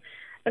revival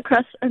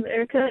across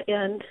America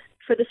and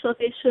for the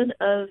salvation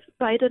of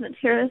Biden and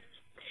Harris,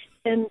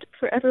 and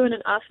for everyone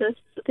in office,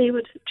 that they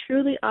would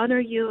truly honor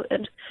you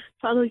and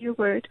follow your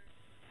word.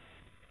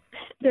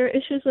 There are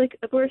issues like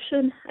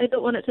abortion. I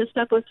don't want it to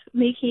stop with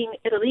making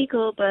it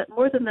illegal, but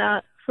more than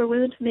that, for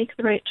women to make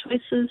the right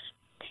choices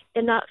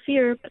and not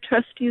fear, but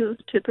trust you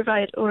to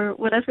provide, or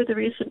whatever the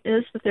reason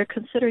is that they're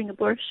considering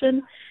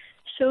abortion.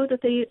 Show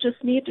that they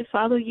just need to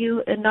follow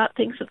you and not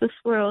things of this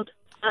world,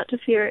 not to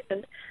fear.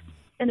 And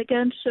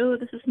again, show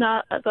this is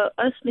not about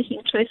us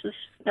making choices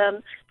for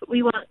them, but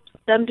we want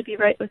them to be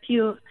right with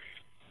you,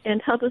 and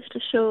help us to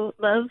show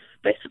love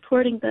by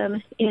supporting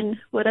them in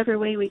whatever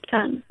way we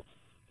can.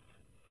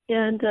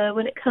 And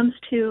when it comes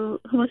to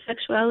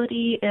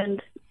homosexuality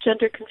and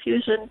gender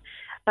confusion,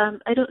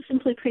 I don't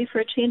simply pray for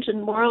a change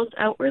in morals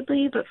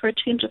outwardly, but for a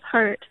change of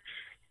heart,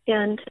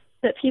 and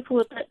that people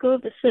would let go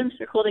of the sins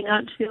they're holding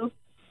on to,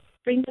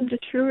 bring them to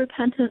true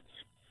repentance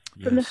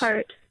from the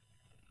heart,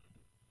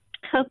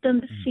 help them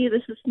to see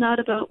this is not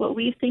about what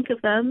we think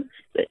of them,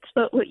 but it's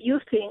about what you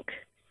think,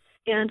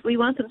 and we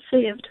want them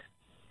saved.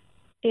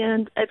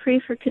 And I pray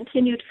for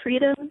continued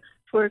freedom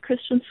for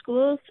Christian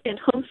schools and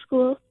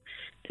homeschool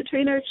to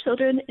train our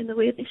children in the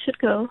way they should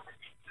go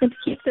and to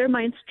keep their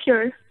minds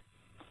pure.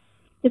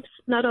 It's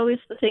not always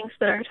the things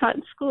that are taught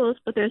in schools,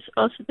 but there's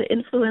also the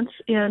influence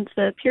and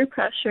the peer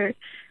pressure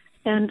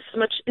and so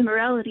much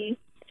immorality.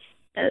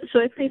 So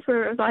I pray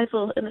for a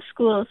revival in the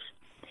schools.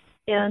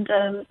 And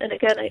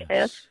again, I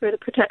ask for the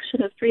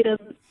protection of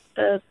freedom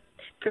for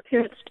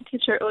parents to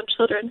teach our own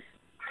children.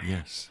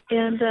 Yes.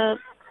 And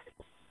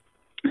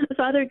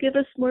Father, give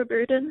us more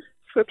burden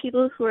for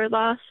people who are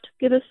lost.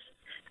 Give us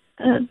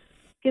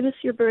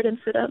your burden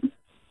for them.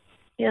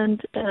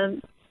 And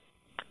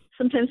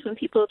sometimes when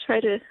people try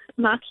to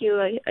mock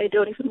you, I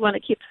don't even want to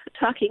keep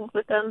talking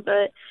with them,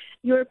 but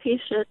you're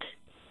patient.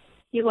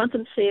 You want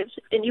them saved,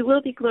 and you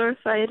will be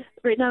glorified.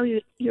 Right now,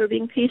 you're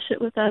being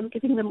patient with them,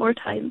 giving them more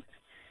time,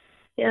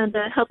 and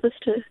help us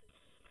to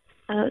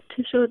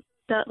show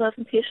that love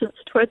and patience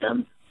toward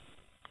them.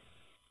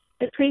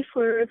 I pray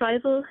for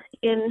revival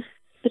in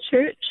the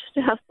church,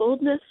 to have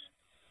boldness,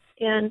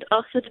 and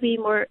also to be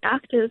more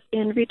active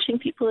in reaching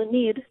people in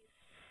need.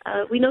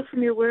 We know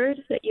from your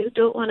word that you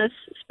don't want us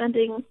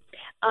spending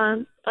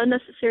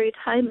unnecessary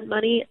time and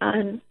money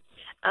on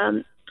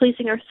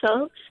pleasing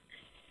ourselves.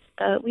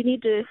 We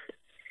need to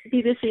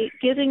be busy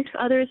giving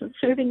to others and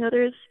serving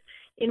others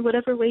in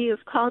whatever way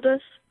you've called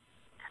us,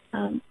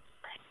 and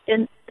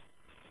to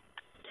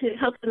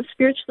help them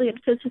spiritually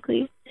and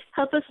physically.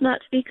 Help us not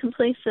to be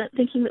complacent,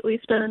 thinking that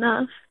we've done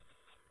enough.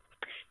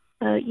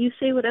 You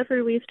say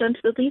whatever we've done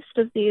to the least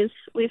of these,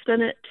 we've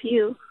done it to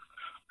you.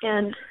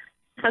 And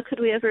how could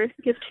we ever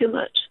give too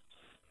much?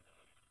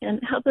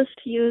 And help us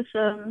to use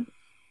our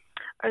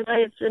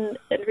lives and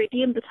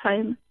redeem the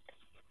time.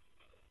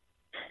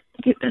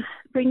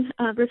 Bring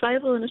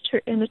revival in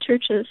the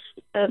churches.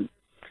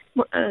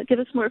 Give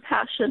us more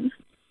passion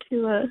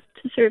to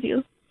serve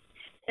you.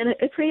 And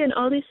I pray in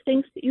all these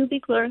things that you be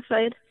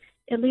glorified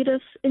and lead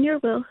us in your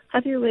will.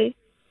 Have your way.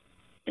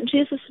 In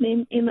Jesus'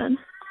 name, amen.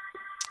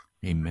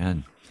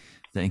 Amen.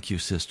 Thank you,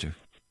 sister.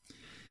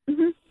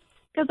 Mm-hmm.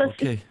 God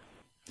bless you. Okay.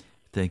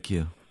 Thank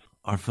you.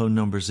 Our phone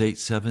number is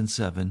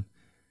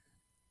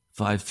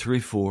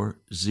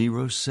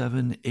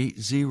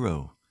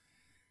 877-534-0780.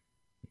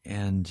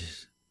 And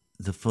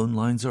the phone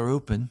lines are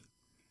open.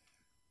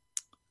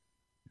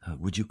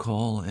 Would you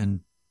call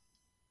and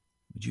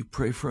would you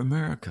pray for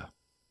America,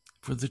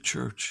 for the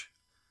church?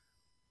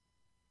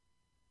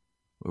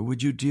 Or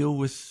would you deal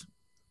with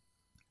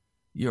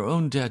your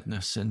own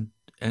deadness and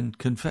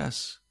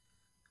confess?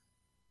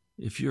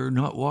 If you're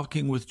not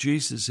walking with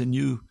Jesus and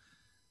you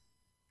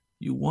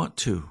want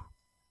to,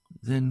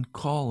 then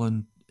call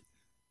and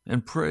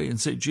pray and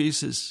say,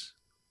 Jesus,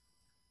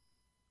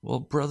 well,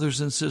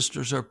 brothers and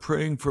sisters are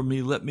praying for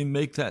me. Let me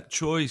make that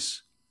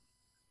choice.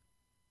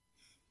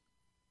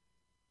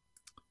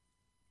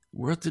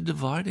 We're at the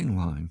dividing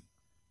line.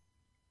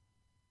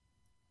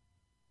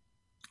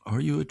 Are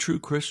you a true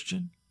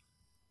Christian?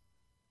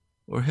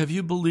 Or have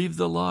you believed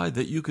the lie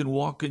that you can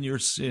walk in your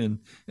sin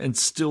and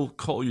still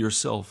call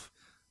yourself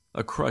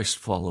a Christ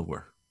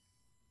follower?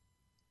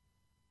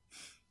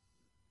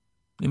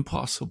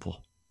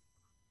 Impossible.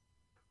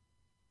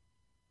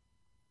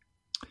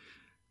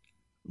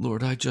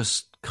 Lord, I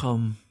just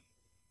come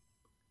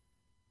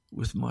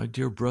with my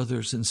dear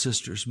brothers and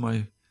sisters,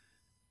 my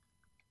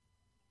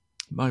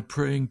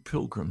praying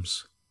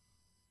pilgrims.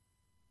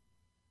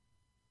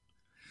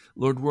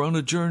 Lord, we're on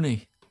a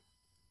journey.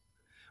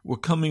 We're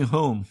coming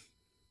home.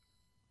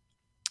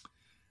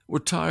 We're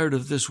tired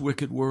of this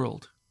wicked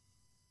world.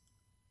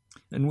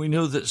 And we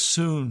know that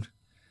soon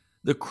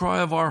the cry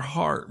of our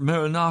heart,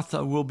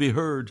 Maranatha, will be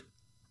heard.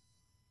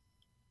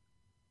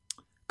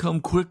 Come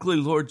quickly,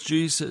 Lord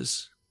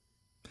Jesus.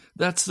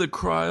 That's the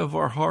cry of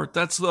our heart.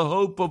 That's the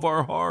hope of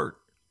our heart.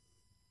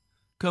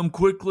 Come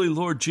quickly,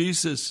 Lord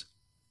Jesus.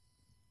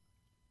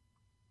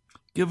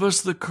 Give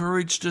us the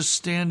courage to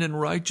stand in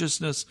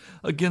righteousness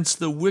against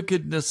the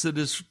wickedness that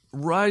is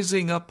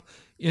rising up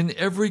in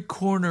every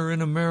corner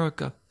in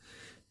America.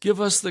 Give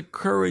us the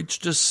courage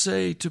to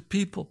say to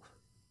people,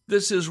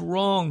 this is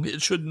wrong.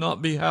 It should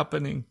not be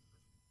happening.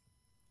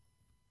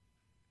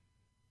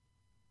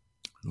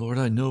 Lord,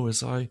 I know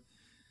as I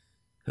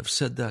have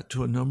said that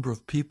to a number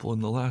of people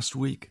in the last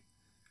week,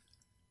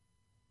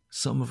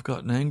 some have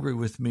gotten angry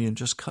with me and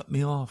just cut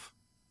me off.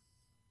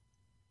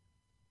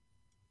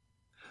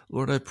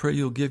 Lord, I pray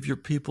you'll give your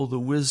people the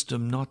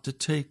wisdom not to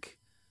take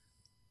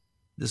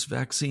this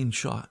vaccine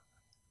shot.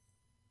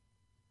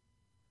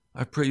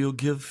 I pray you'll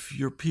give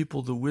your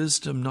people the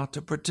wisdom not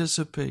to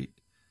participate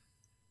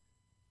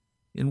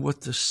in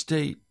what the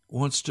state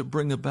wants to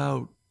bring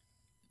about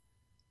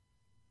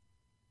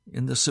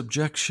in the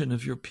subjection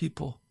of your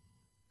people.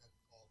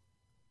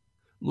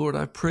 Lord,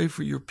 I pray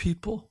for your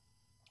people.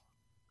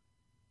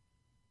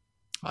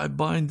 I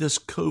bind this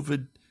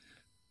COVID,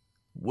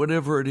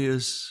 whatever it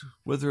is,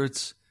 whether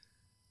it's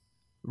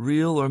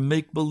real or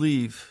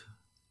make-believe.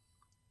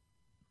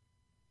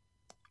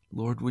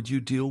 Lord, would you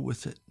deal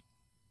with it?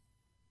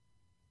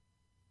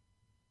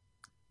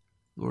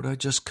 Lord, I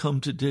just come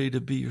today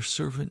to be your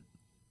servant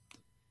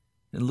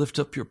and lift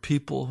up your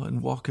people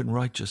and walk in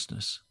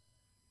righteousness.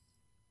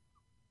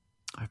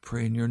 I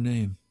pray in your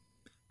name.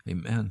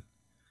 Amen.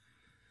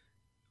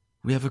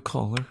 We have a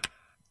caller.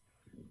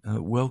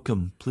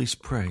 Welcome. Please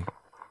pray.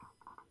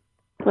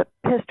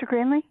 Pastor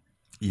Greenlee?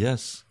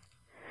 Yes.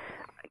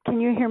 Can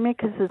you hear me?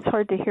 Because it's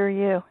hard to hear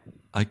you.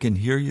 I can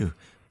hear you.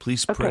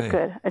 Please pray. Okay,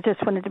 good. I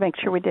just wanted to make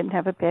sure we didn't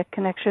have a bad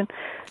connection.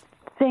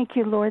 Thank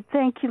you, Lord.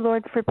 Thank you,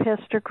 Lord, for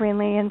Pastor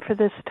Greenlee and for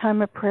this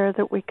time of prayer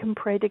that we can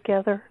pray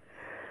together.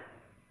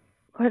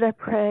 Lord, I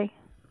pray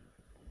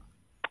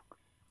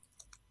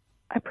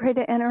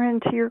to enter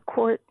into your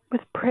court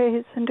with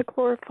praise and to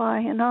glorify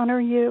and honor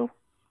you.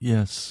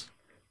 Yes.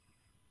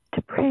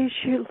 To praise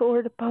you,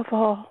 Lord, above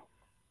all.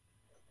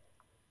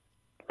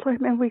 Lord,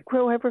 may we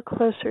grow ever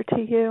closer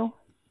to you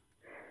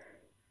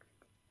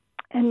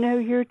and know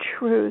your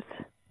truth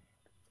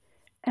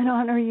and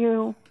honor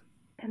you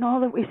in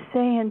all that we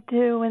say and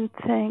do and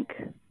think.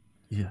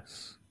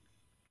 Yes.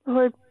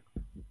 Lord,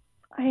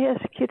 I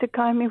ask you to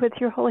guide me with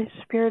your Holy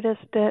Spirit as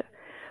to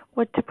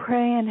what to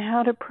pray and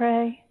how to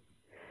pray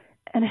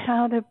and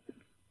how to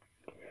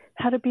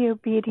be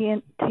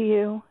obedient to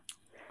you,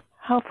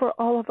 how for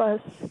all of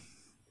us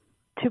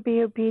to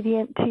be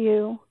obedient to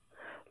you.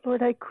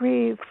 Lord, I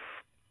grieve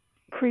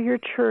for your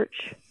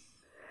church,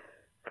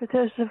 for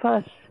those of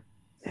us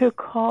who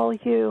call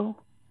you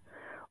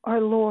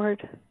our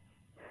Lord.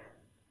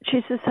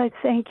 Jesus, I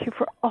thank you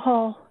for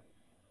all.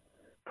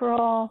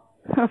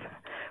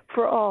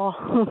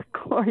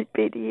 Glory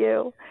be to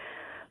you.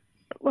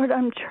 Lord,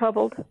 I'm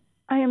troubled.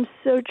 I am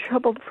so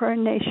troubled for our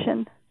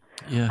nation.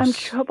 Yes. I'm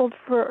troubled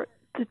for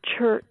the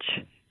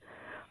church.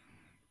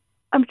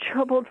 I'm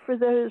troubled for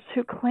those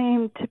who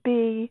claim to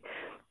be,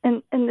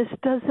 and this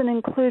doesn't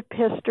include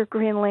Pastor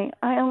Greenlee.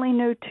 I only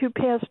know 2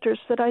 pastors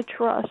that I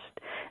trust,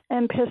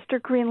 and Pastor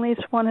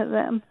Greenlee's one of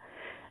them.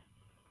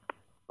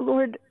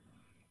 Lord,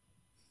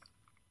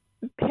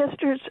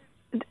 pastors,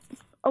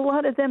 a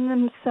lot of them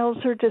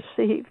themselves are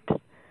deceived.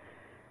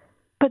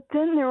 But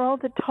then there are all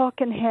the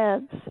talking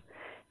heads,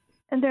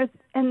 and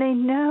they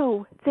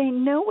know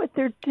what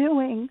they're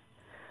doing.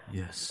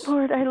 Yes.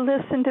 Lord, I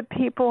listen to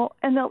people,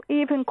 and they'll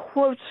even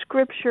quote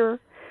scripture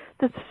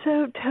that's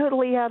so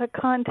totally out of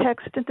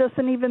context. It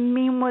doesn't even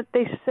mean what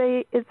they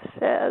say it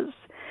says.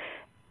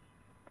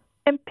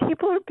 And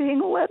people are being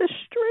led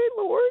astray,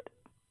 Lord.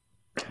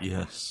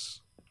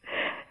 Yes.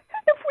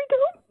 And if we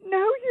don't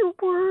know your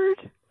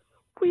word,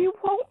 we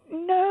won't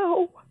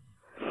know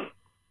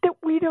that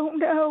we don't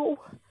know.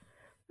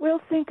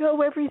 We'll think,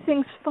 oh,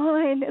 everything's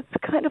fine. It's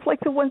kind of like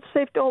the once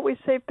saved, always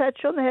saved, pat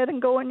you on the head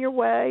and go on your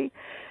way.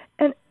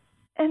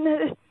 And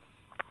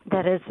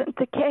that isn't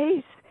the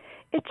case.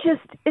 It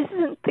just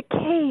isn't the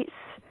case.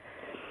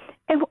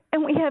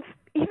 And we have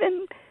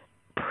even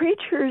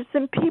preachers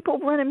and people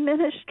running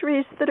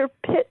ministries that are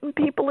pitting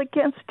people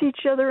against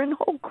each other and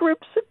whole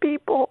groups of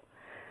people.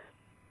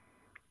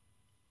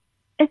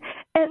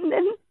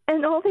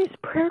 And all these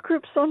prayer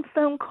groups on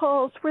phone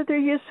calls where they're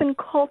using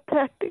cult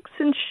tactics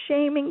and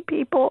shaming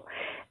people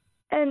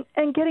and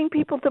getting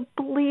people to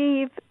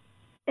believe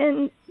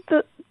in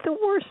the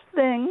worst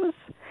things.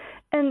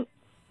 And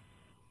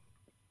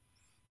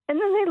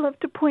then they love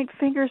to point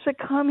fingers at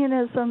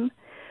communism,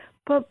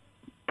 but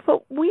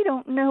we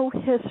don't know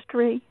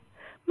history.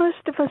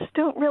 Most of us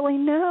don't really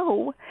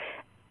know,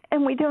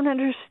 and we don't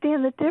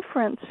understand the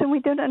difference, and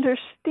we don't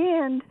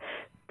understand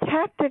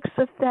tactics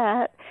of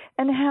that,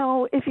 and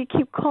how if you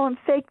keep calling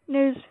fake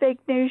news,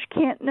 you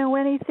can't know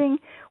anything.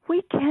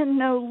 We can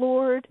know,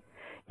 Lord.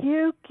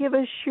 You give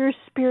us your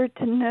Spirit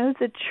to know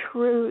the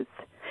truth,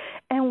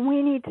 and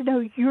we need to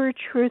know your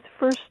truth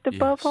first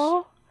above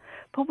all,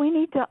 but we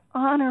need to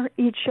honor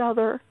each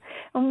other,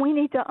 and we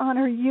need to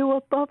honor you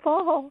above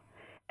all,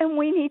 and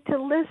we need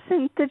to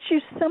listen that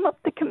you sum up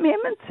the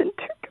commandments in 2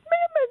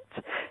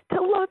 commandments,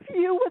 to love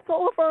you with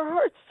all of our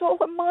heart, soul,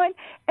 and mind,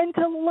 and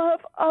to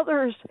love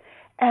others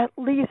at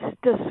least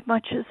as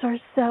much as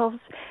ourselves.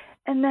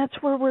 And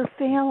that's where we're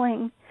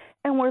failing.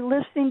 And we're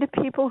listening to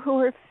people who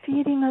are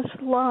feeding us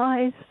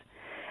lies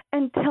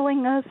and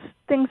telling us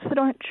things that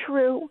aren't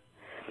true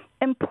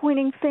and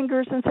pointing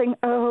fingers and saying,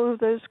 oh,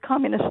 those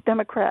communist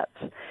Democrats,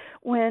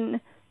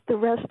 when the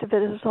rest of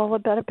it is all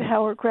about a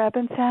power grab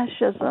and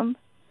fascism.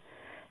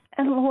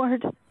 And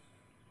Lord,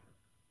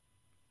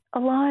 a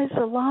lie is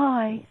a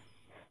lie,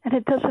 and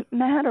it doesn't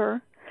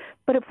matter.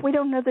 But if we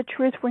don't know the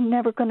truth, we're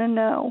never going to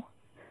know,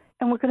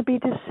 and we're going to be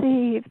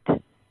deceived.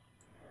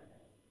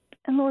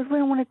 And Lord, we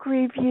don't want to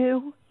grieve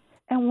you,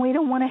 and we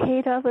don't want to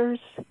hate others.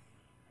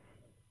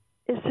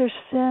 Is there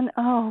sin?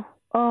 Our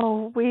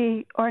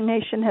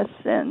nation has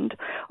sinned.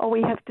 All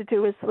we have to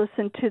do is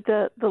listen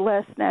to the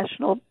last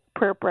National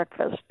Prayer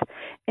Breakfast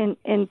in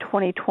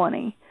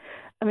 2020.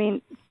 I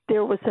mean,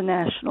 there was a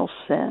national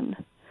sin.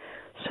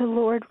 So,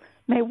 Lord,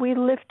 may we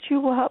lift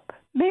you up.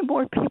 May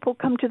more people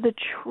come to the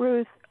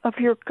truth of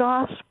your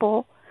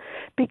gospel,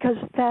 because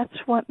that's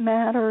what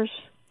matters.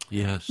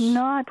 Yes.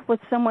 Not what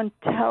someone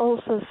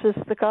tells us is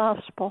the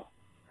gospel.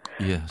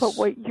 Yes. But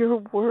what your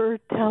word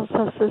tells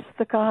us is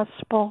the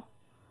gospel.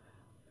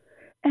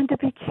 And to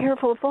be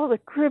careful of all the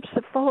groups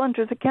that fall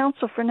under the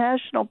Council for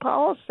National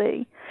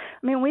Policy.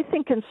 I mean, we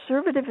think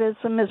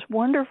conservatism is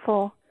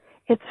wonderful.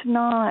 It's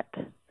not.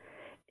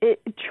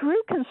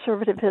 True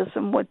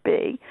conservatism would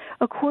be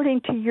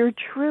according to your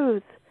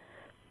truth,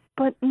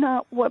 but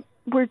not what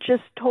we're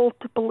just told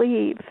to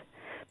believe.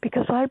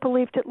 Because I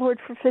believed it, Lord,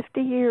 for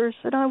 50 years,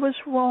 and I was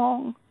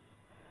wrong.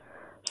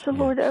 So,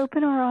 Lord,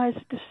 open our eyes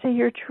to see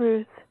your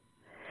truth.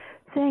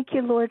 Thank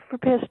you, Lord, for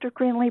Pastor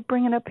Greenlee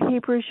bringing up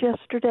Hebrews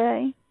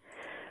yesterday.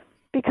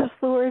 Because,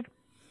 Lord,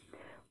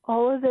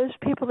 all of those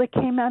people that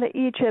came out of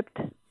Egypt,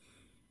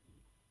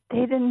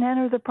 they didn't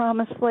enter the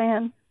promised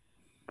land.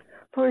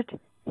 Lord,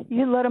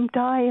 you let them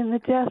die in the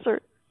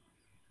desert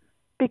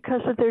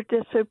because of their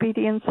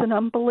disobedience and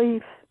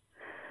unbelief.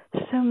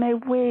 So may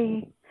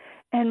we,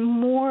 and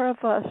more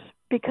of us,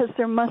 because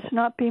there must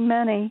not be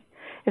many.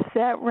 If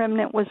that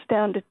remnant was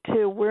down to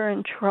 2, we're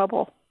in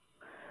trouble.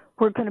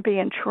 We're going to be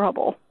in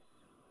trouble.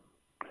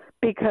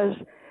 Because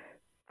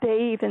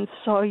they even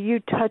saw you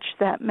touch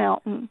that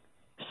mountain.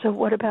 So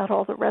what about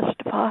all the rest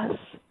of us?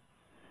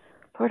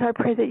 Lord, I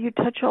pray that you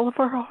touch all of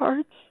our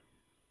hearts.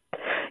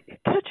 You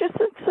touch us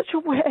in such a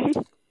way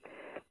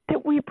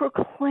that we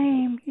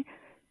proclaim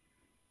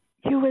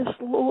you as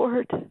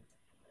Lord.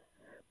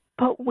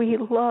 But we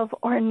love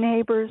our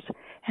neighbors,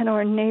 and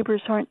our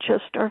neighbors aren't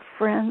just our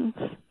friends.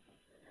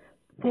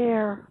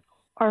 They're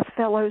our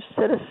fellow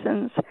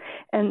citizens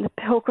and the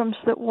pilgrims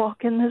that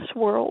walk in this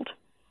world.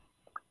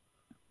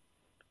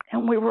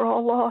 And we were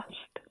all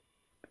lost.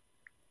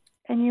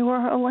 And you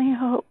are our only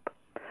hope.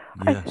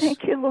 Yes. I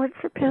thank you, Lord,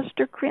 for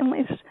Pastor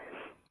Greenlee's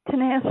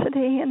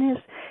tenacity and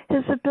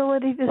his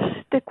ability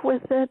to stick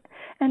with it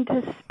and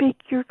to speak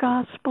your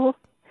gospel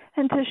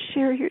and to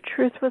share your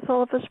truth with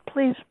all of us.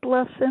 Please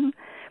bless him,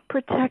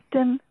 protect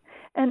him,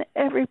 and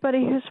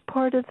everybody who's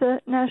part of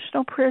the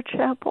National Prayer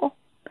Chapel.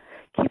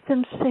 Keep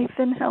them safe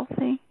and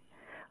healthy.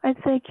 I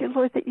thank you,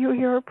 Lord, that you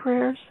hear our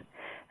prayers.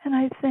 And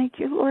I thank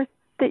you, Lord,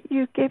 that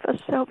you gave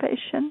us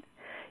salvation.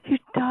 You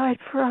died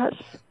for us,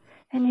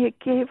 and you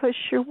gave us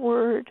your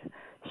word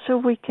so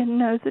we can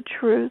know the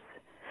truth.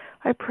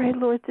 I pray,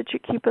 Lord, that you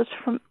keep us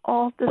from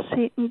all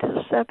deceit and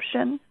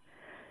deception,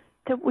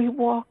 that we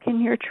walk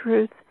in your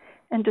truth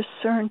and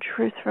discern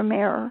truth from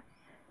error.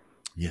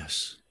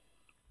 Yes.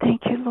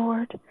 Thank you,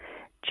 Lord.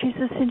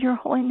 Jesus, in your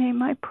holy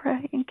name I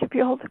pray and give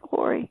you all the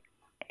glory.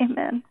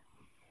 Amen.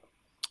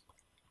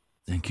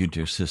 Thank you,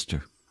 dear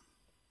sister.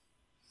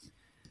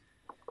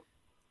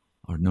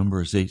 Our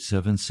number is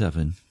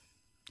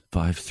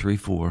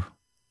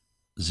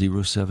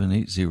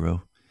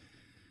 877-534-0780.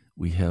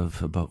 We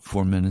have about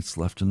 4 minutes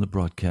left in the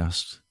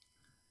broadcast.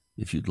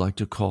 If you'd like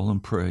to call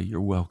and pray, you're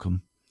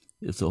welcome.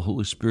 If the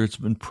Holy Spirit's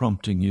been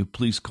prompting you,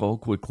 please call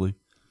quickly.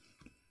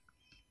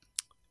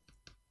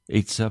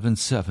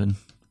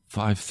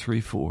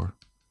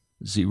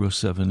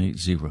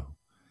 877-534-0780.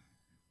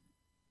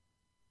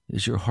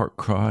 Is your heart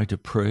cry to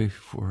pray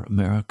for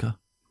America,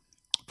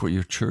 for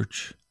your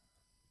church,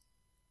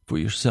 for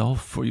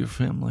yourself, for your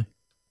family?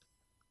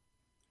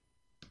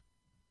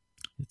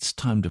 It's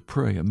time to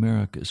pray.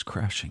 America is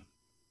crashing.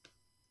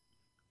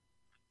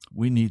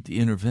 We need the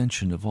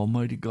intervention of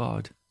Almighty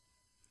God.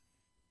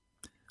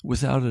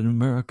 Without it,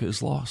 America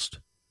is lost.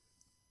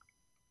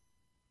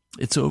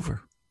 It's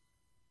over.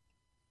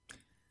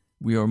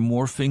 We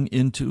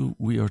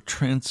are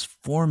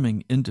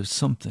transforming into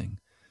something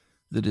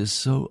that is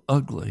so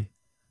ugly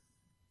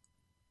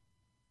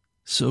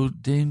so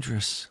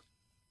dangerous,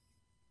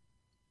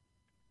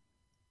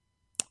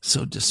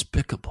 so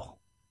despicable,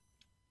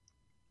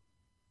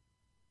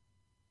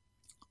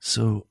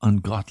 so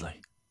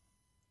ungodly.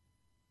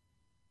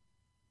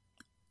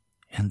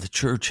 And the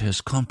church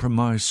has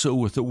compromised so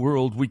with the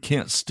world, we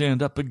can't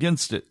stand up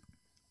against it.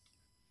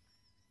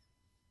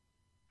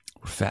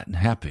 We're fat and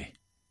happy.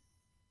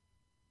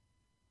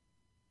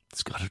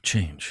 It's got to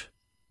change.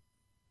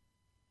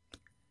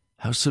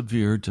 How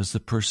severe does the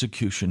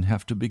persecution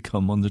have to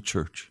become on the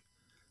church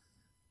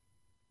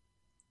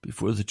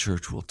before the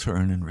church will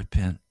turn and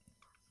repent?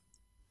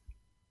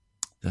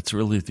 That's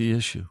really the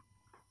issue.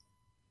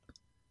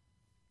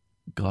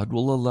 God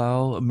will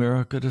allow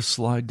America to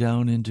slide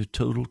down into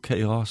total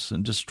chaos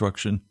and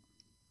destruction,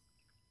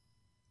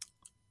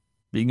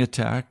 being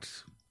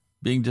attacked,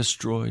 being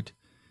destroyed,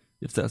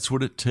 if that's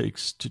what it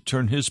takes to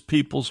turn his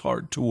people's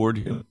heart toward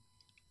him.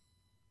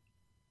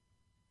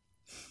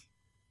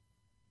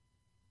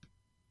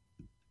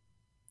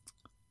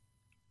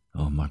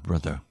 Oh, my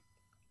brother.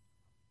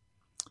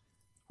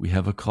 We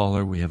have a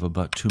caller. We have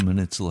about 2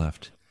 minutes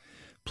left.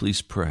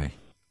 Please pray.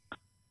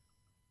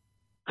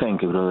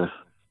 Thank you, brother.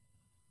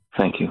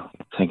 Thank you.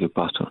 Thank you,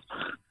 Pastor.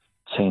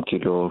 Thank you,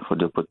 Lord, for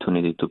the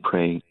opportunity to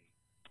pray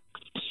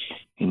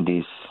in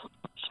this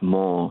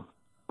small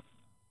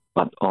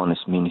but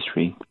honest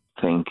ministry.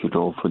 Thank you,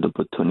 Lord, for the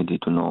opportunity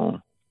to know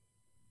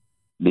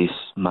this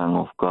man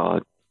of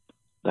God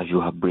that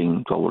you have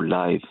bring to our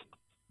life.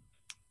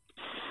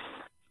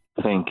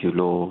 Thank you,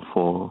 Lord,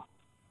 for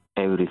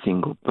every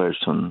single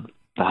person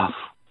that have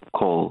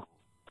called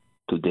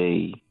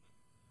today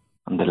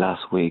and the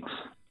last weeks.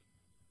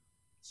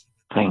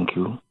 Thank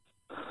you.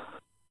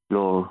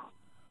 Lord,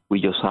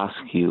 we just ask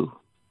you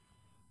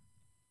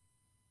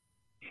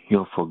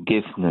your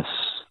forgiveness,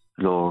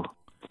 Lord,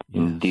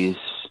 in this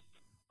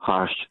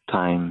harsh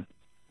time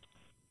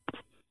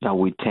that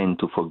we tend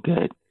to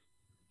forget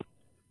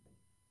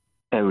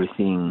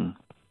everything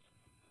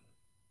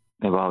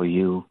about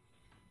you.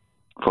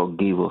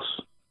 Forgive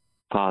us,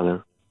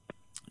 Father,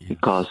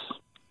 because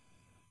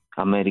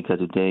America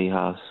today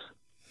has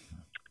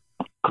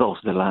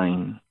crossed the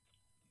line.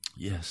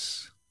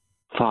 Yes.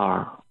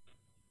 Far.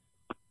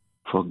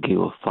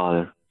 Forgive us,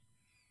 Father.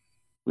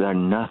 We are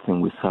nothing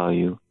without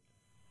you.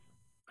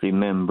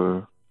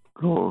 Remember,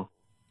 Lord,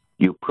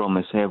 you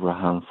promised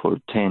Abraham for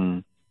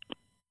 10,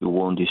 you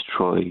won't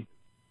destroy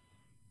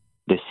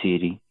the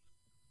city.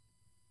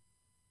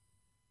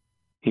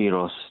 Hear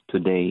us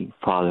today,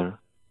 Father,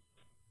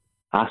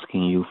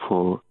 asking you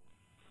for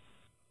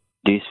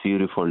this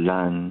beautiful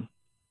land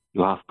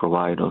you have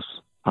provided us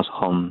as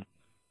home.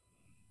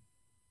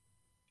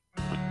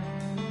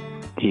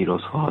 Hear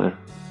us, Father.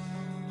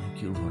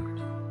 Thank you, Lord.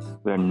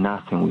 We are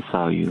nothing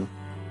without you.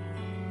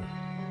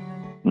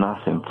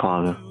 Nothing,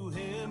 Father.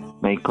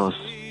 Make us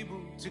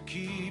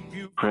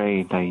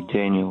pray like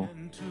Daniel,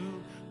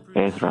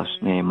 Ezra,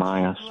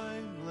 Nehemiah,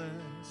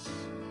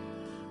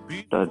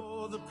 that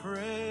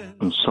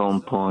in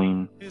some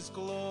point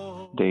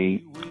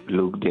they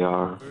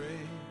are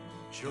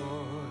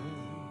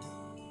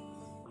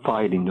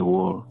fighting the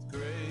war.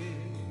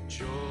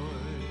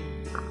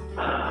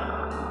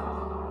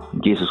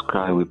 Jesus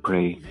Christ, we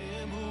pray.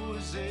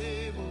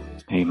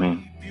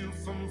 Amen.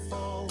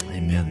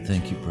 Amen.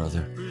 Thank you,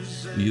 brother.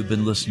 You've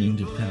been listening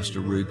to Pastor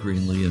Ray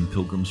Greenlee and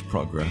Pilgrim's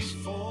Progress.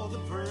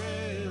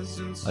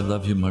 I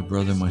love you, my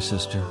brother, my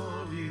sister.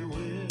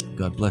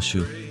 God bless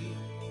you.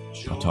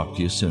 I'll talk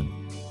to you soon.